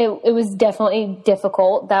was definitely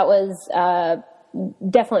difficult. That was,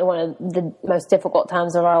 definitely one of the most difficult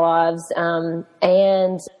times of our lives.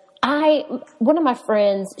 And one of my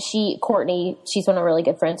friends, Courtney, she's one of my really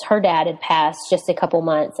good friends. Her dad had passed just a couple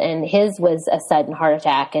months, and his was a sudden heart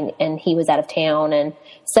attack, and he was out of town. And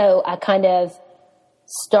so I kind of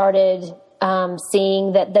started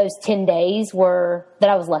seeing that those 10 days that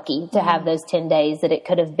I was lucky to have those 10 days, that it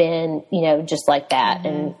could have been, just like that.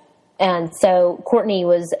 Mm-hmm. And so Courtney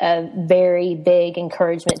was a very big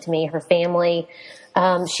encouragement to me, her family.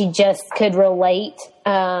 She just could relate,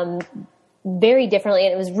 very differently.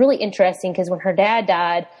 And it was really interesting because when her dad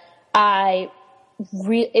died, it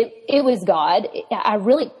was God.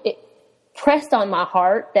 It pressed on my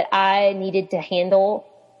heart that I needed to handle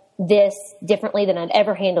this differently than I'd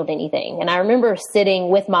ever handled anything. And I remember sitting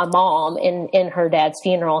with my mom in her dad's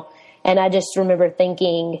funeral, and I just remember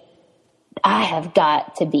thinking, I have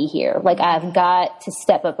got to be here. Like, I've got to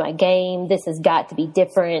step up my game. This has got to be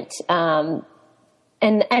different. And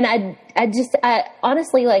I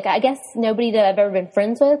honestly, like, I guess nobody that I've ever been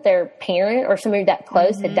friends with, their parent or somebody that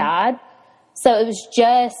close had died. So it was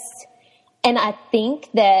just, and I think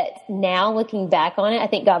that now looking back on it, I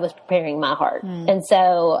think God was preparing my heart. And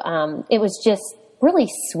so it was just really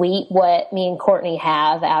sweet what me and Courtney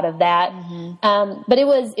have out of that. But it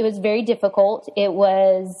was very difficult. It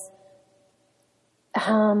was,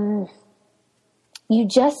 you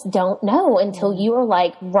just don't know until you are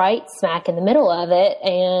like right smack in the middle of it.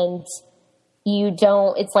 And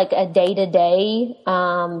it's like a day to day,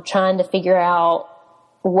 trying to figure out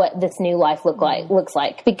what this new life looks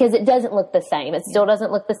like, because it doesn't look the same. It still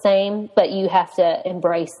doesn't look the same, but you have to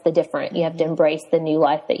embrace the different. You have to embrace the new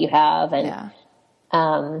life that you have. And,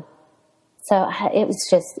 so it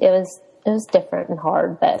was different and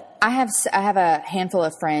hard, but I have a handful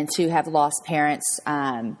of friends who have lost parents,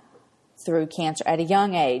 through cancer at a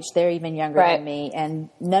young age. They're even younger than me. And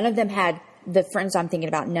none of them had, the friends I'm thinking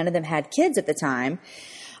about, none of them had kids at the time.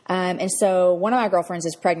 And so one of my girlfriends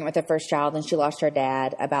is pregnant with her first child, and she lost her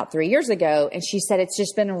dad about 3 years ago. And she said it's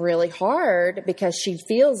just been really hard because she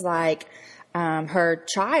feels like her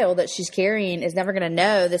child that she's carrying is never going to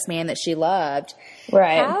know this man that she loved.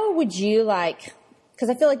 Right. How would you because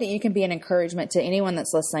I feel like that you can be an encouragement to anyone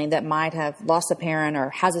that's listening that might have lost a parent or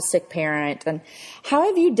has a sick parent. And how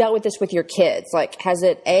have you dealt with this with your kids? Like, has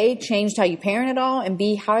it A, changed how you parent at all? And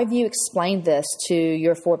B, how have you explained this to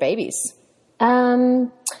your 4 babies? Well,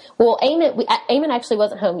 Eamon actually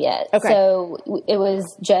wasn't home yet. Okay. So it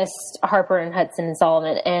was just Harper and Hudson and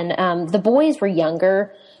Solomon. And, the boys were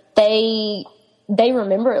younger. They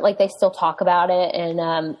remember it, like they still talk about it.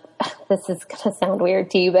 And, this is going to sound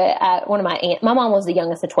weird to you, but one of my mom was the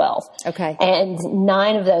youngest of 12. Okay. And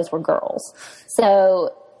 9 of those were girls.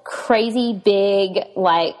 So crazy big,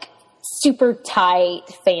 like super tight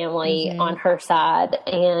family on her side.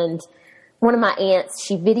 And one of my aunts,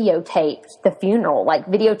 she videotaped the funeral, like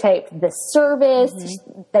videotaped the service.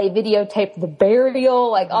 They videotaped the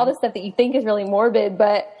burial, like all the stuff that you think is really morbid,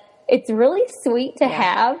 but it's really sweet to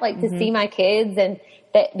have, like to see my kids, and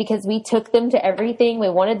that because we took them to everything. We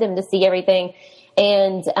wanted them to see everything.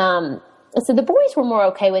 And, so the boys were more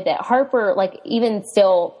okay with it. Harper, like even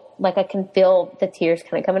still, like I can feel the tears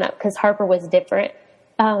kind of coming up because Harper was different.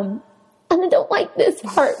 And I don't like this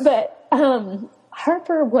part, but,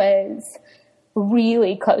 Harper was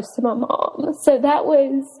really close to my mom. So that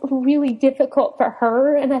was really difficult for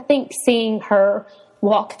her. And I think seeing her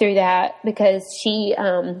walk through that, because she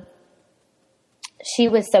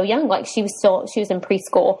was so young, like she was in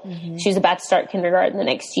preschool. She was about to start kindergarten the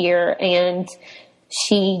next year. And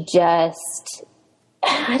she just,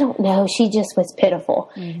 I don't know, she just was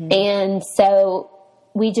pitiful. And so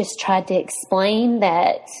we just tried to explain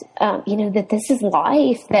that, that this is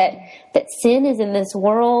life, that sin is in this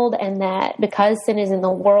world, and that because sin is in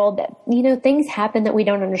the world, that, things happen that we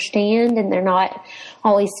don't understand, and they're not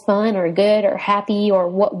always fun or good or happy or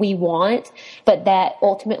what we want, but that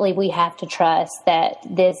ultimately we have to trust that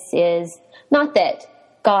this is not that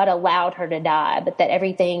God allowed her to die, but that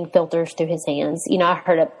everything filters through his hands. I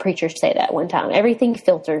heard a preacher say that one time, everything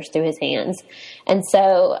filters through his hands. And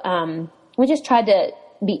so, we just tried to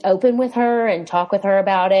be open with her and talk with her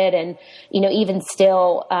about it. And, even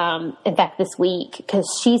still, in fact, this week, because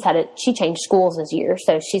she changed schools this year.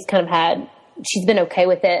 So she's been okay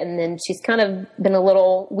with it. And then she's kind of been a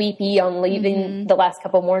little weepy on leaving the last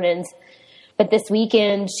couple mornings. But this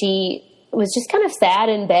weekend, she was just kind of sad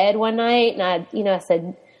in bed one night. And I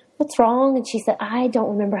said, "What's wrong?" And she said, "I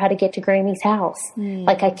don't remember how to get to Grammy's house.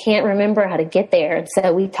 Like, I can't remember how to get there." And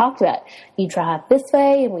so we talked about, you drive this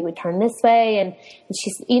way and we would turn this way. And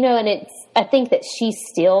she's, and I think that she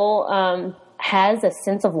still, has a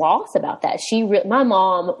sense of loss about that. My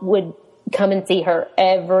mom would come and see her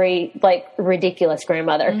every, like, ridiculous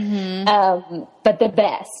grandmother, but the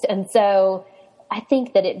best. And so I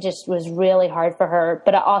think that it just was really hard for her.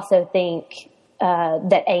 But I also think,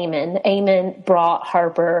 that Eamon brought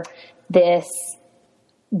Harper this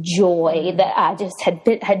joy that I just had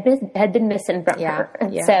been missing from her.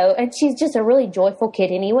 And so, and she's just a really joyful kid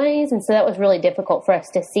anyways. And so that was really difficult for us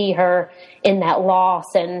to see her in that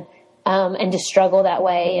loss and to struggle that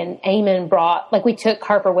way. And Eamon we took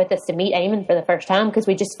Harper with us to meet Eamon for the first time, because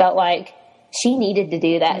we just felt like she needed to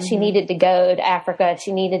do that. She needed to go to Africa.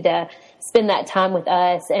 She needed to spend that time with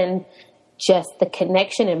us, and just the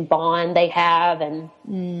connection and bond they have. And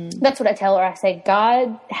that's what I tell her. I say,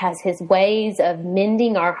 God has his ways of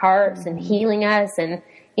mending our hearts and healing us. And,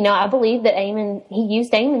 I believe that he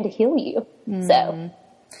used Eamon to heal you. So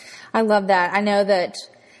I love that. I know that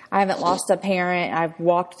I haven't lost a parent. I've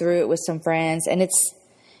walked through it with some friends, and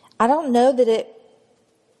I don't know that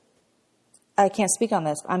I can't speak on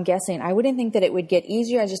this. I'm guessing. I wouldn't think that it would get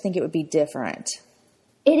easier. I just think it would be different.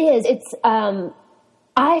 It is. It's,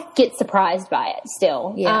 I get surprised by it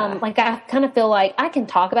still. Yeah. Like I kind of feel like I can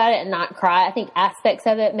talk about it and not cry. I think aspects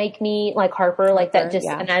of it make me like Harper, like that just,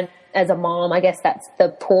 and I, as a mom, I guess that's the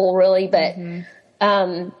pull really, but,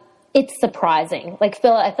 it's surprising. Like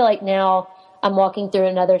I feel like now I'm walking through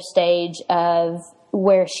another stage of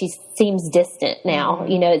where she seems distant now.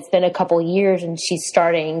 You know, it's been a couple years and she's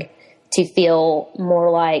starting to feel more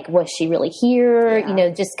like, was she really here? You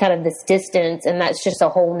know, just kind of this distance. And that's just a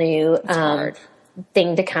whole new,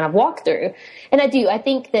 thing to kind of walk through. And I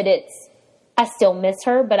think that I still miss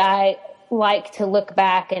her, but I like to look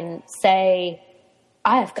back and say,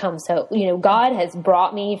 I have come so, you know, God has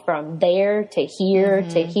brought me from there to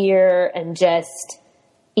here and just,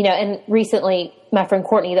 you know, and recently my friend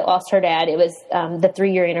Courtney that lost her dad, it was the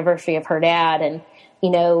 3-year anniversary of her dad. And, you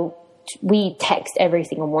know, we text every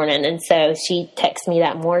single morning. And so she texted me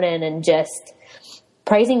that morning and just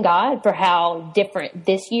praising God for how different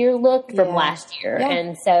this year looked from last year.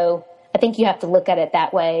 And so I think you have to look at it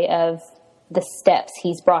that way of the steps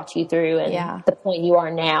he's brought you through and the point you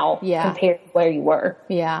are now compared to where you were.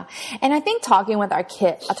 Yeah. And I think talking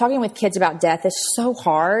with kids about death is so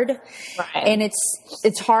hard. Right. And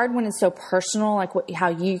it's hard when it's so personal, like how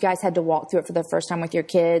you guys had to walk through it for the first time with your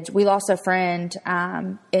kids. We lost a friend,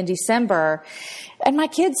 in December, and my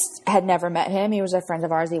kids had never met him. He was a friend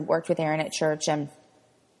of ours. He worked with Aaron at church and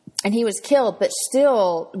he was killed, but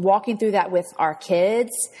still walking through that with our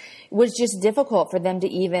kids was just difficult for them to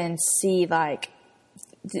even see, like,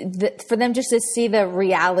 for them just to see the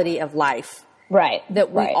reality of life. Right.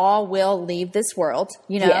 That we all will leave this world,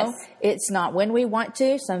 you know. Yes. It's not when we want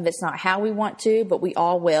to. Some of it's not how we want to, but we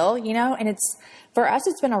all will, you know. And for us,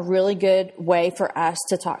 it's been a really good way for us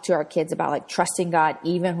to talk to our kids about, like, trusting God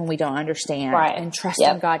even when we don't understand. Right. And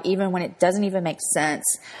trusting God even when it doesn't even make sense.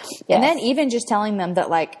 Yes. And then even just telling them that,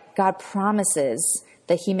 like, God promises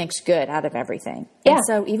that he makes good out of everything. Yeah. And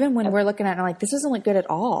so even when we're looking at it, like, this doesn't look good at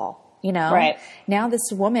all, you know? Right. Now this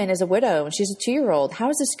woman is a widow and she's a 2-year-old. How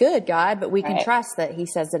is this good, God? But we can trust that he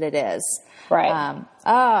says that it is. Right.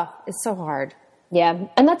 It's so hard. Yeah.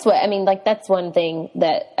 And that's what, I mean, like, that's one thing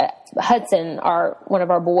that Hudson, one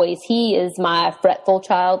of our boys, he is my fretful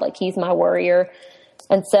child. Like, he's my worrier.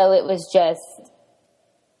 And so it was just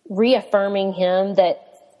reaffirming him that,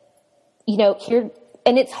 you know,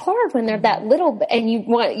 and it's hard when they're that little,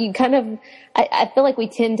 and I feel like we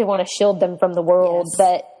tend to want to shield them from the world,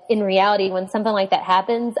 but in reality, when something like that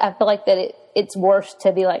happens, I feel like that it's worse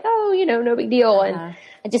to be like, oh, you know, no big deal. And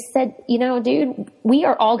I just said, you know, dude, we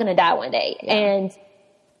are all going to die one day. Yeah. And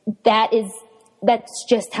that's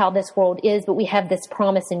just how this world is. But we have this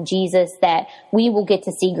promise in Jesus that we will get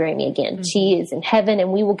to see Grammy again. Mm-hmm. She is in heaven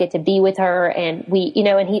and we will get to be with her. And we, you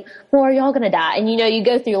know, well, are y'all going to die? And, you know, you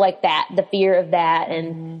go through like that, the fear of that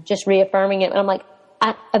and just reaffirming it. And I'm like,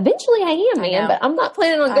 eventually I am, man, but I'm not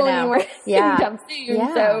planning on going anywhere anytime soon.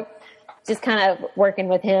 Yeah. So just kind of working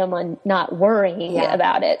with him on not worrying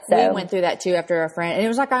about it. So we went through that too after a friend. And it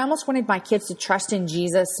was like, I almost wanted my kids to trust in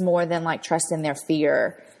Jesus more than like trust in their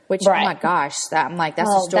fear. Which, oh my gosh, that's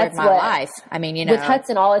the story of my life. I mean, you know. With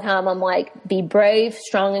Hudson all the time, I'm like, be brave,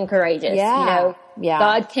 strong, and courageous. Yeah. You know,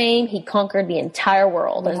 God came, he conquered the entire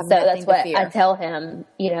world. And so that's what I tell him,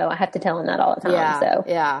 you know, I have to tell him that all the time.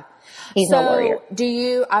 Yeah. So he's my warrior.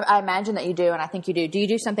 I imagine that you do, and I think you do you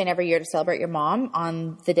do something every year to celebrate your mom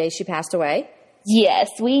on the day she passed away? Yes,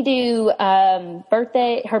 we do, her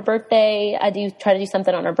birthday. I do try to do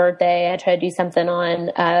something on her birthday. I try to do something on,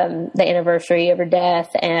 the anniversary of her death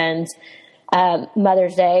and,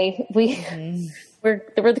 Mother's Day. We're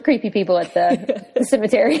the creepy people at the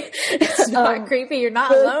cemetery. It's not creepy. You're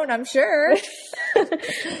not alone, I'm sure.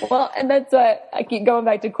 Well, and that's what I keep going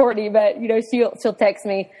back to Courtney, but you know, she'll text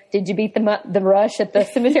me, did you beat the rush at the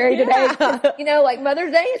cemetery today? You know, like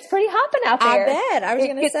Mother's Day, it's pretty hopping out there. I bet. I was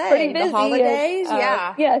going to say pretty busy, the holidays.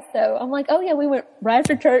 Yeah. So I'm like, oh yeah, we went right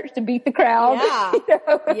after church to beat the crowd. Yeah. You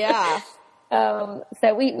know? Yeah.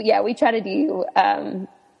 So we try to do, and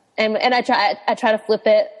I try to flip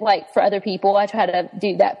it like for other people. I try to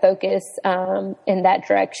do that focus, in that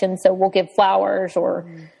direction. So we'll give flowers or,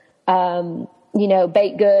 you know,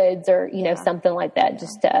 baked goods or, you know, something like that,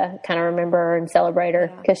 just to kind of remember her and celebrate her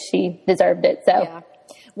because she deserved it. So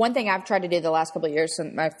one thing I've tried to do the last couple of years,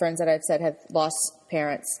 and my friends that I've said have lost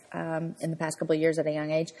parents, in the past couple of years at a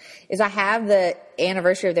young age, is I have the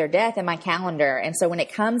anniversary of their death in my calendar. And so when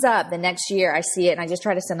it comes up the next year, I see it and I just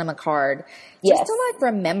try to send them a card just to like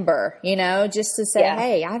remember, you know, just to say,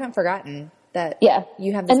 hey, I haven't forgotten that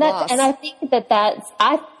you have this loss. And I think that's,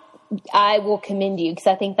 I will commend you because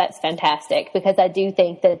I think that's fantastic because I do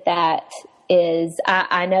think that is,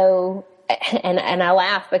 I know and I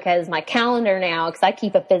laugh because my calendar now, because I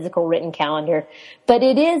keep a physical written calendar, but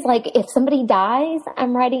it is like if somebody dies,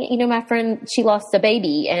 I'm writing. You know, my friend, she lost a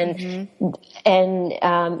baby and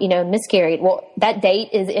miscarried. Well, that date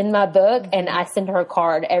is in my book, and I send her a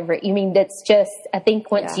card every. You mean that's just? I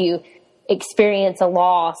think once you experience a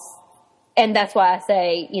loss, and that's why I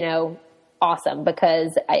say, awesome,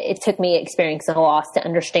 because it took me experiencing a loss to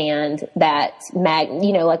understand that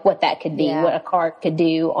like what that could be, what a card could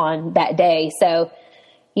do on that day. So,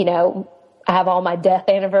 I have all my death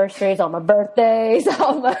anniversaries, all my birthdays,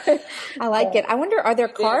 I like it. I wonder, are there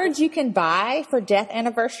cards you can buy for death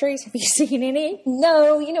anniversaries? Have you seen any?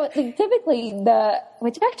 No, typically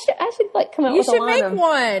which I should like come up with a line. You should make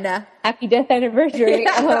one. Happy death anniversary.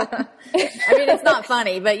 I mean, it's not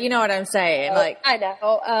funny, but you know what I'm saying. I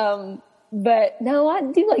know. But no, I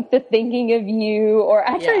do like the thinking of you, or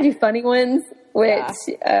I try to do funny ones, which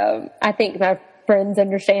I think my friends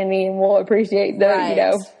understand me and will appreciate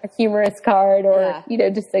the, a humorous card or,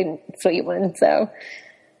 just a sweet one. So,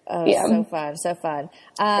 so fun. So fun.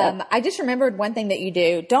 I just remembered one thing that you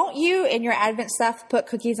do. Don't you, in your Advent stuff, put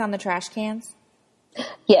cookies on the trash cans?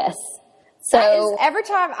 Yes. So every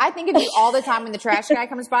time I think of you all the time when the trash guy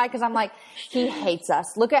comes by, because I'm like, he hates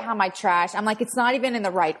us. Look at how my trash. I'm like, it's not even in the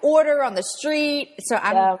right order on the street. So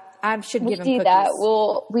I should give him cookies.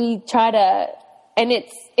 That. We try to, and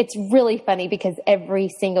it's really funny because every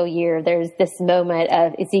single year there's this moment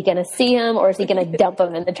of, is he going to see him or is he going to dump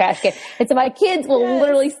him in the trash can? And so my kids will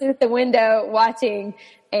literally sit at the window watching,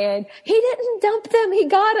 and he didn't dump them. He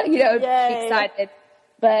got it, excited.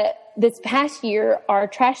 But this past year, our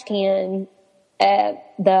trash can,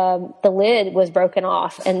 the lid was broken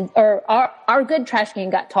off, or our good trash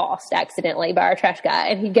can got tossed accidentally by our trash guy,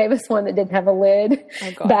 and he gave us one that didn't have a lid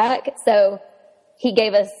back. So he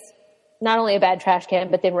gave us not only a bad trash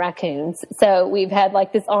can, but then raccoons. So we've had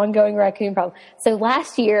like this ongoing raccoon problem. So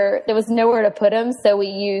last year there was nowhere to put them, so we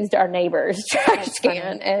used our neighbor's trash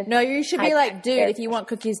can. And no, you should be like, dude, if you want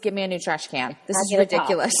cookies, give me a new trash can. This is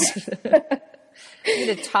ridiculous. You need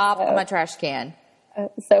a top of my trash can.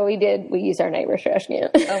 So we used our neighbor's trash can.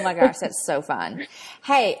 Oh my gosh, that's so fun.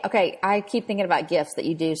 Hey, okay, I keep thinking about gifts that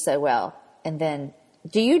you do so well. And then,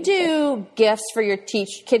 do you do gifts for your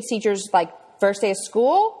kids' teachers, like first day of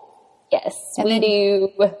school? Yes, we do.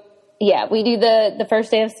 Yeah, we do the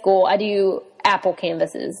first day of school. I do apple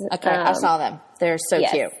canvases. Okay, I saw them. They're so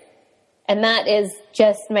cute. And that is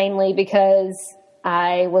just mainly because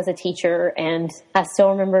I was a teacher, and I still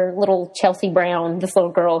remember little Chelsea Brown, this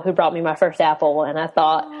little girl who brought me my first apple, and I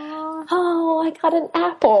thought, oh, I got an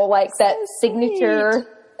apple, like so that signature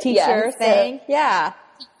teacher thing.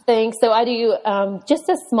 Thing. So I do just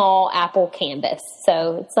a small apple canvas.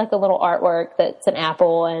 So it's like a little artwork that's an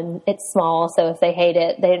apple, and it's small. So if they hate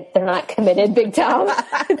it, they're not committed big time.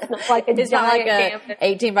 It's not like a canvas.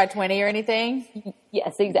 18 by 20 or anything.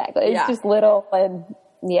 Yes, exactly. It's just little,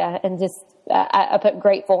 and just I put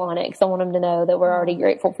grateful on it because I want them to know that we're already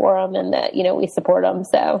grateful for them and that we support them.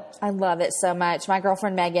 So I love it so much. My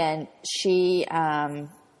girlfriend Megan, she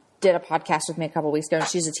did a podcast with me a couple weeks ago, and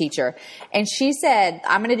she's a teacher, and she said,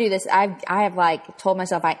 I'm going to do this. I have told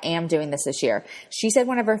myself I am doing this year. She said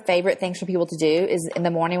one of her favorite things for people to do is in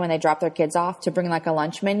the morning when they drop their kids off to bring like a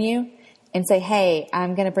lunch menu and say, hey,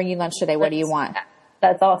 I'm going to bring you lunch today. What do you want?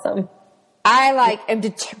 That's awesome. I am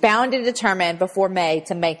bound and determined before May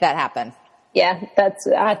to make that happen. Yeah,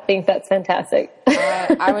 I think that's fantastic.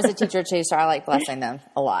 I was a teacher too, so I like blessing them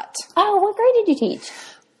a lot. Oh, what grade did you teach?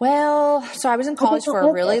 Well, so I was in college for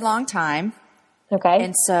a really long time. Okay.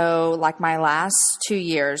 And so my last 2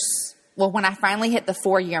 years, when I finally hit the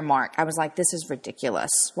 4-year mark, I was like, this is ridiculous.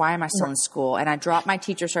 Why am I still in school? And I dropped my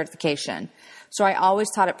teacher certification. So I always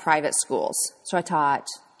taught at private schools. So I taught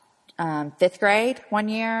 5th grade 1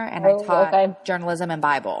 year, and I taught journalism and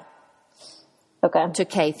Bible. Okay. To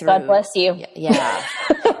K through. God bless you. Yeah.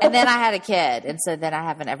 And then I had a kid, and so then I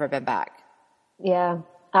haven't ever been back. Yeah.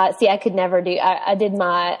 See, I could never do. I did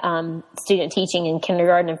my student teaching in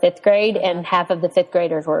kindergarten and 5th grade, and half of the 5th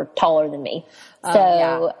graders were taller than me.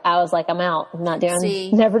 So I was like, I'm out. I'm not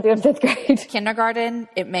doing. Never doing 5th grade. Kindergarten,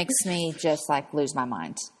 it makes me just lose my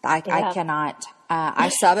mind. I cannot. I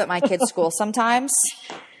sub at my kids' school sometimes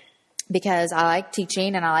because I like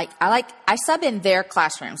teaching, and I sub in their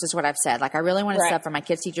classrooms. Is what I've said. I really want to sub for my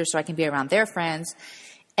kids' teachers so I can be around their friends.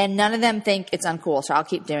 And none of them think it's uncool, so I'll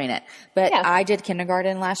keep doing it. But I did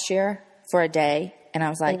kindergarten last year for a day, and I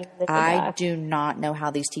was like, I do not know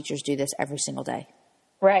how these teachers do this every single day.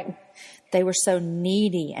 Right. They were so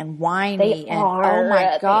needy and whiny. Oh,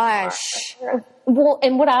 my gosh. Well,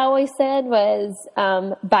 and what I always said was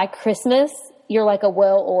by Christmas, you're like a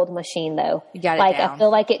well-oiled machine, though. You got it like, down. I feel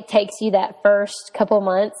like it takes you that first couple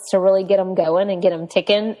months to really get them going and get them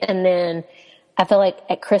ticking. And then I feel like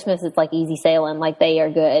at Christmas, it's like easy sailing. Like they are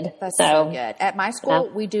good. That's so good. At my school,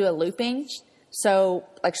 we do a looping. So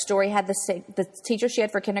like Story had the teacher she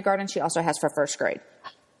had for kindergarten, she also has for first grade.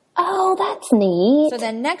 Oh, that's neat. So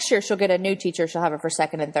then next year she'll get a new teacher. She'll have it for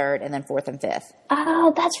second and third and then fourth and fifth.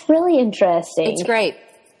 Oh, that's really interesting. It's great.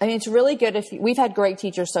 I mean, it's really good if we've had great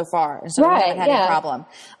teachers so far. And so we haven't had any problem.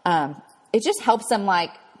 It just helps them, like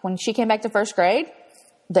when she came back to first grade,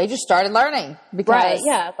 they just started learning because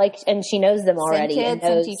like, and she knows them already. Same kids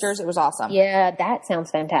and teachers. It was awesome. Yeah, that sounds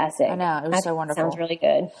fantastic. I know. It was so wonderful. Sounds really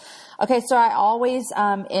good. Okay, so I always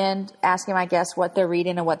end asking my guests what they're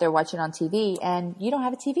reading and what they're watching on TV, and you don't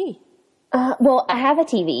have a TV. Well, I have a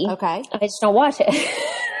TV. Okay. I just don't watch it.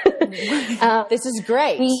 This is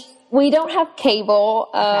great. We don't have cable.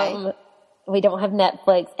 Okay. We don't have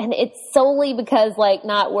Netflix, and it's solely because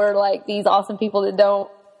we're like these awesome people that don't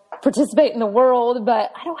participate in the world,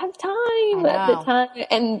 but I don't have time at the time.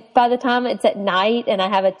 And by the time it's at night and I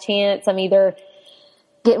have a chance, I'm either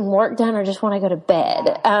getting work done or just want to go to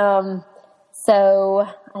bed. So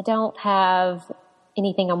I don't have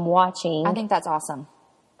anything I'm watching. I think that's awesome.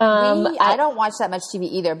 I don't watch that much TV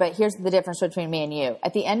either, but here's the difference between me and you.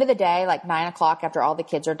 At the end of the day, like 9 o'clock after all the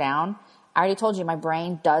kids are down, I already told you my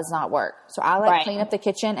brain does not work. So I clean up the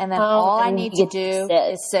kitchen and then all I need to do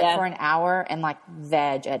is sit for an hour and like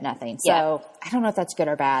veg at nothing. So I don't know if that's good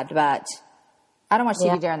or bad, but I don't watch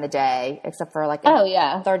TV during the day except for like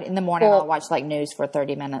 30 in the morning. I'll watch like news for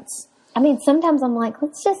 30 minutes. I mean, sometimes I'm like,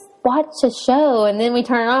 let's just watch a show, and then we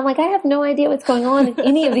turn it on. I'm like, I have no idea what's going on in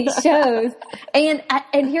any of these shows.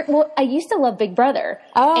 I used to love Big Brother.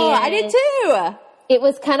 Oh, I did too. It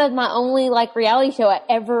was kind of my only like reality show I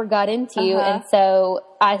ever got into, and so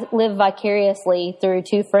I live vicariously through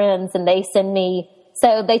two friends, and they send me.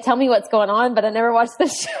 So they tell me what's going on, but I never watched the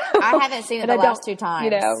show. I haven't seen it the last 2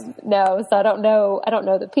 times. No. So I don't know. I don't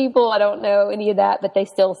know the people. I don't know any of that, but they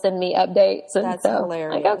still send me updates. And that's so,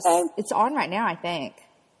 hilarious. Like, okay. It's on right now, I think.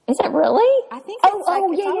 Is it really? I think it's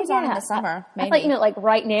always on in the summer. Maybe. I thought you meant like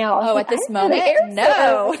right now. Oh, at this moment?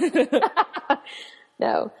 No.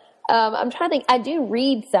 No. I'm trying to think. I do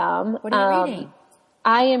read some. What are you reading?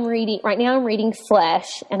 I am reading, right now I'm reading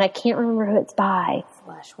Flesh, and I can't remember who it's by.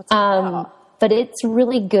 Flesh, what's it about? But it's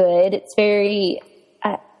really good. It's very,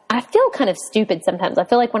 I feel kind of stupid sometimes. I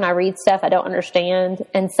feel like when I read stuff, I don't understand.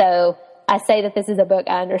 And so I say that this is a book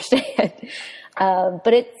I understand.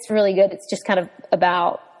 But it's really good. It's just kind of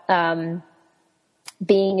about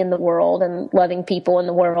being in the world and loving people in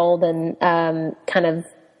the world and kind of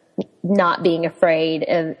not being afraid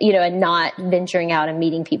of, and not venturing out and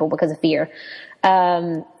meeting people because of fear.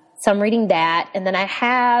 So I'm reading that. And then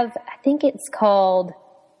I think it's called,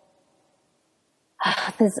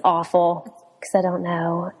 this is awful because I don't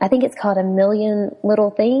know. I think it's called A Million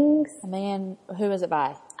Little Things. Man, who is it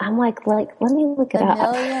by? I'm like, let me look it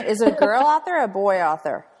up. Is it a girl author or a boy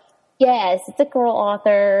author? Yes, it's a girl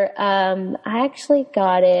author. I actually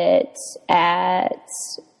got it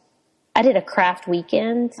I did a craft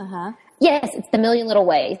weekend. Yes, it's The Million Little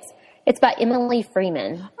Ways. It's by Emily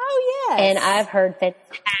Freeman. Oh, yes. And I've heard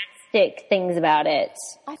fantastic things about it.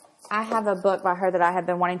 I have a book by her that I have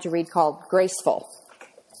been wanting to read called Graceful.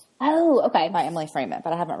 Oh, okay. By Emily Freeman,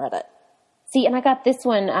 but I haven't read it. See, and I got this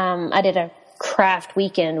one. I did a craft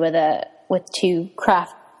weekend with 2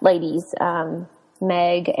 craft ladies,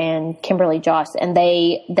 Meg and Kimberly Joss, and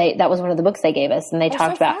they that was one of the books they gave us, and they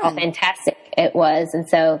talked about how fantastic it was. And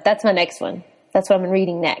so that's my next one. That's what I'm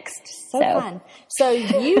reading next. So fun. So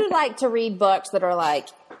you like to read books that are like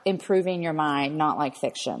improving your mind, not like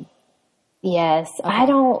fiction. Yes. Okay. I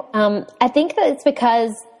don't, I think that it's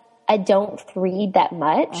because I don't read that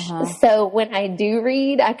much. So when I do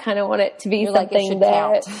read, I kind of want it to be something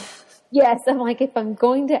that, count. Yes, I'm like, if I'm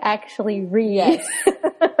going to actually read,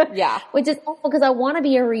 which is awful because I want to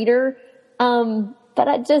be a reader. But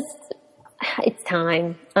it's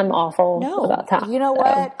time. I'm awful about time. You know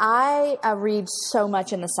what? I read so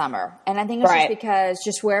much in the summer. And I think it's just because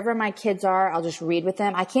just wherever my kids are, I'll just read with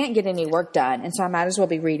them. I can't get any work done. And so I might as well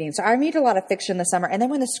be reading. So I read a lot of fiction in the summer. And then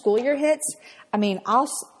when the school year hits, I mean,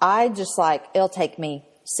 it'll take me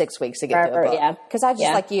 6 weeks to get through a book. Yeah. Because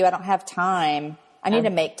like you, I don't have time. I need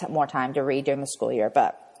to make more time to read during the school year,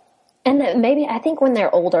 and maybe I think when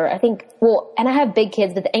they're older, and I have big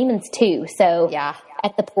kids, but Eamon's 2. So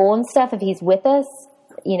at the pool and stuff, if he's with us,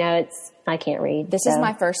 I can't read. This is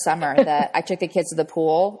my first summer that I took the kids to the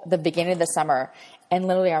pool, the beginning of the summer. And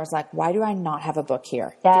literally I was like, why do I not have a book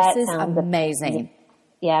here? This is amazing.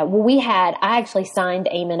 Yeah. Well, I actually signed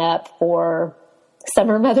Eamon up for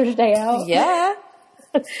summer Mother's Day out. Yeah.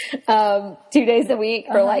 2 days a week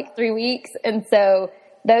for like 3 weeks. And so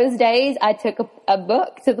those days I took a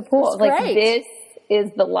book to the pool. That's like, great. this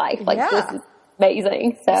is the life. Like, this is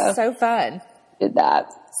amazing. So fun. Did that.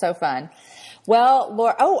 So fun. Well,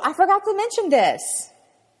 Laura, I forgot to mention this.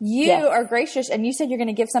 You are gracious, and you said you're going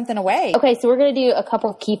to give something away. Okay, so we're going to do a couple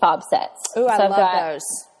of key fob sets. Ooh, I love those.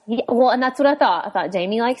 Yeah, well, and that's what I thought. I thought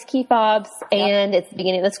Jamie likes key fobs, and it's the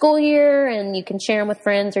beginning of the school year, and you can share them with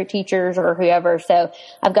friends or teachers or whoever. So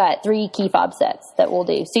I've got 3 key fob sets that we'll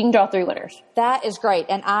do. So you can draw 3 winners. That is great.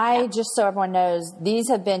 And just so everyone knows, these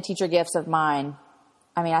have been teacher gifts of mine.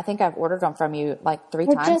 I mean, I think I've ordered them from you like 3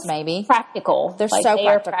 times, just maybe. Practical. They're like, so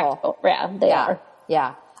practical. Yeah, they are.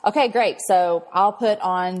 Yeah. Okay, great. So I'll put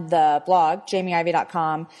on the blog,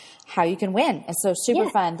 jamieivy.com, how you can win. And so super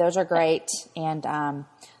fun. Those are great. And,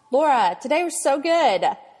 Laura, today was so good.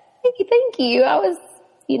 Thank you. I was,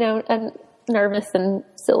 nervous and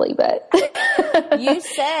silly, but you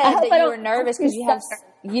said that you were nervous because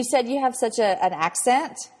you said you have such an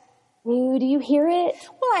accent. Ooh, do you hear it?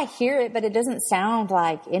 Well, I hear it, but it doesn't sound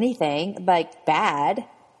like anything, like bad.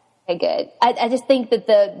 Okay, good. I just think that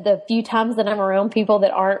the few times that I'm around people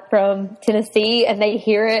that aren't from Tennessee and they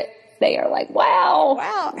hear it, they are like, wow.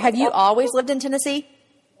 Wow. Have you always lived in Tennessee?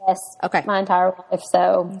 Yes. Okay. My entire life.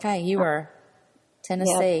 So. Okay. You were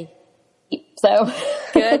Tennessee. Yep. So.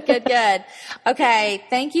 Good. Okay.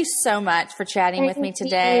 Thank you so much for chatting with me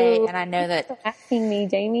today. You. And I know that. Thanks for asking me,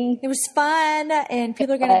 Jamie. It was fun and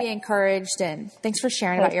people are going to be encouraged, and thanks for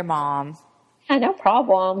sharing about your mom. Yeah, no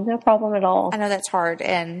problem. No problem at all. I know that's hard,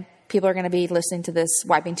 and people are going to be listening to this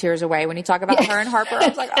wiping tears away when you talk about her and Harper. I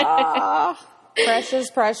was like, oh,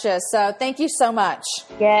 precious. So thank you so much.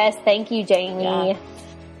 Yes. Thank you, Jamie. Yeah.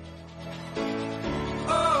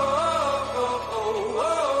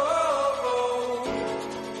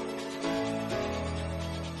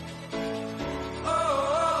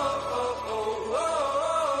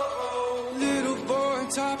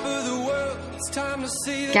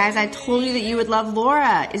 Guys, I told you that you would love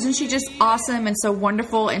Laura. Isn't she just awesome and so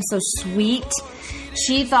wonderful and so sweet?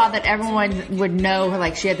 She thought that everyone would know her,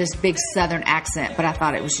 like she had this big Southern accent, but I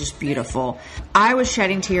thought it was just beautiful. I was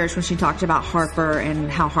shedding tears when she talked about Harper and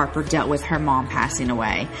how Harper dealt with her mom passing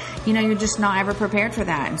away. You're just not ever prepared for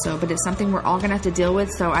that. And so, but it's something we're all going to have to deal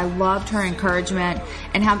with. So I loved her encouragement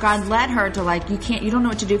and how God led her to you don't know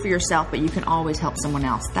what to do for yourself, but you can always help someone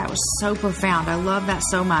else. That was so profound. I love that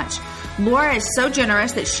so much. Laura is so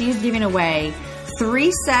generous that she's giving away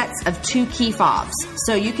 3 sets of 2 key fobs.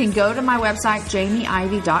 So you can go to my website,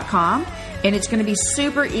 jamieivy.com, and it's going to be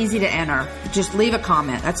super easy to enter. Just leave a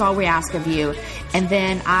comment. That's all we ask of you. And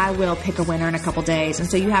then I will pick a winner in a couple days. And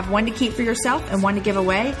so you have 1 to keep for yourself and 1 to give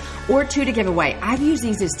away, or 2 to give away. I've used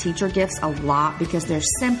these as teacher gifts a lot because they're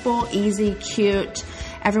simple, easy, cute.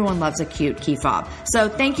 Everyone loves a cute key fob. So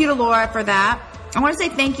thank you to Laura for that. I want to say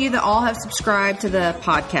thank you that all have subscribed to the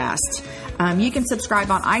podcast. You can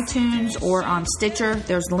subscribe on iTunes or on Stitcher.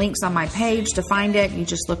 There's links on my page to find it. You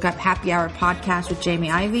just look up Happy Hour Podcast with Jamie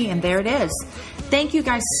Ivy, and there it is. Thank you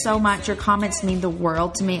guys so much. Your comments mean the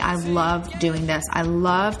world to me. I love doing this. I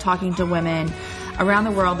love talking to women around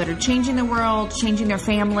the world that are changing the world, changing their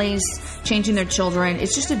families, changing their children.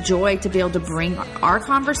 It's just a joy to be able to bring our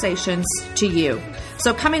conversations to you.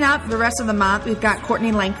 So coming up the rest of the month, we've got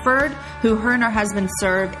Courtney Langford, who her and her husband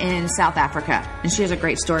served in South Africa. And she has a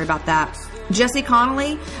great story about that. Jessie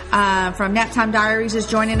Connolly from Naptime Diaries is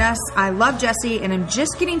joining us. I love Jessie, and I'm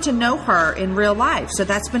just getting to know her in real life. So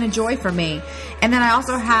that's been a joy for me. And then I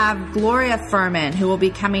also have Gloria Furman, who will be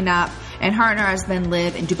coming up, and her and her husband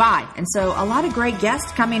live in Dubai. And so a lot of great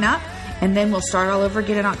guests coming up. And then we'll start all over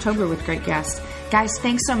again in October with great guests. Guys,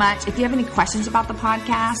 thanks so much. If you have any questions about the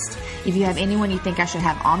podcast, if you have anyone you think I should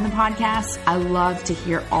have on the podcast, I love to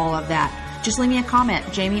hear all of that. Just leave me a comment,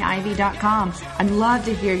 jamieivy.com. I'd love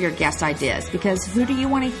to hear your guest ideas, because who do you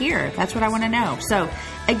want to hear? That's what I want to know. So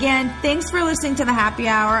again, thanks for listening to the Happy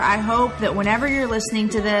Hour. I hope that whenever you're listening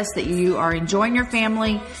to this, that you are enjoying your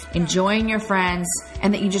family, enjoying your friends,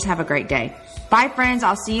 and that you just have a great day. Bye, friends.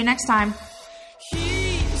 I'll see you next time.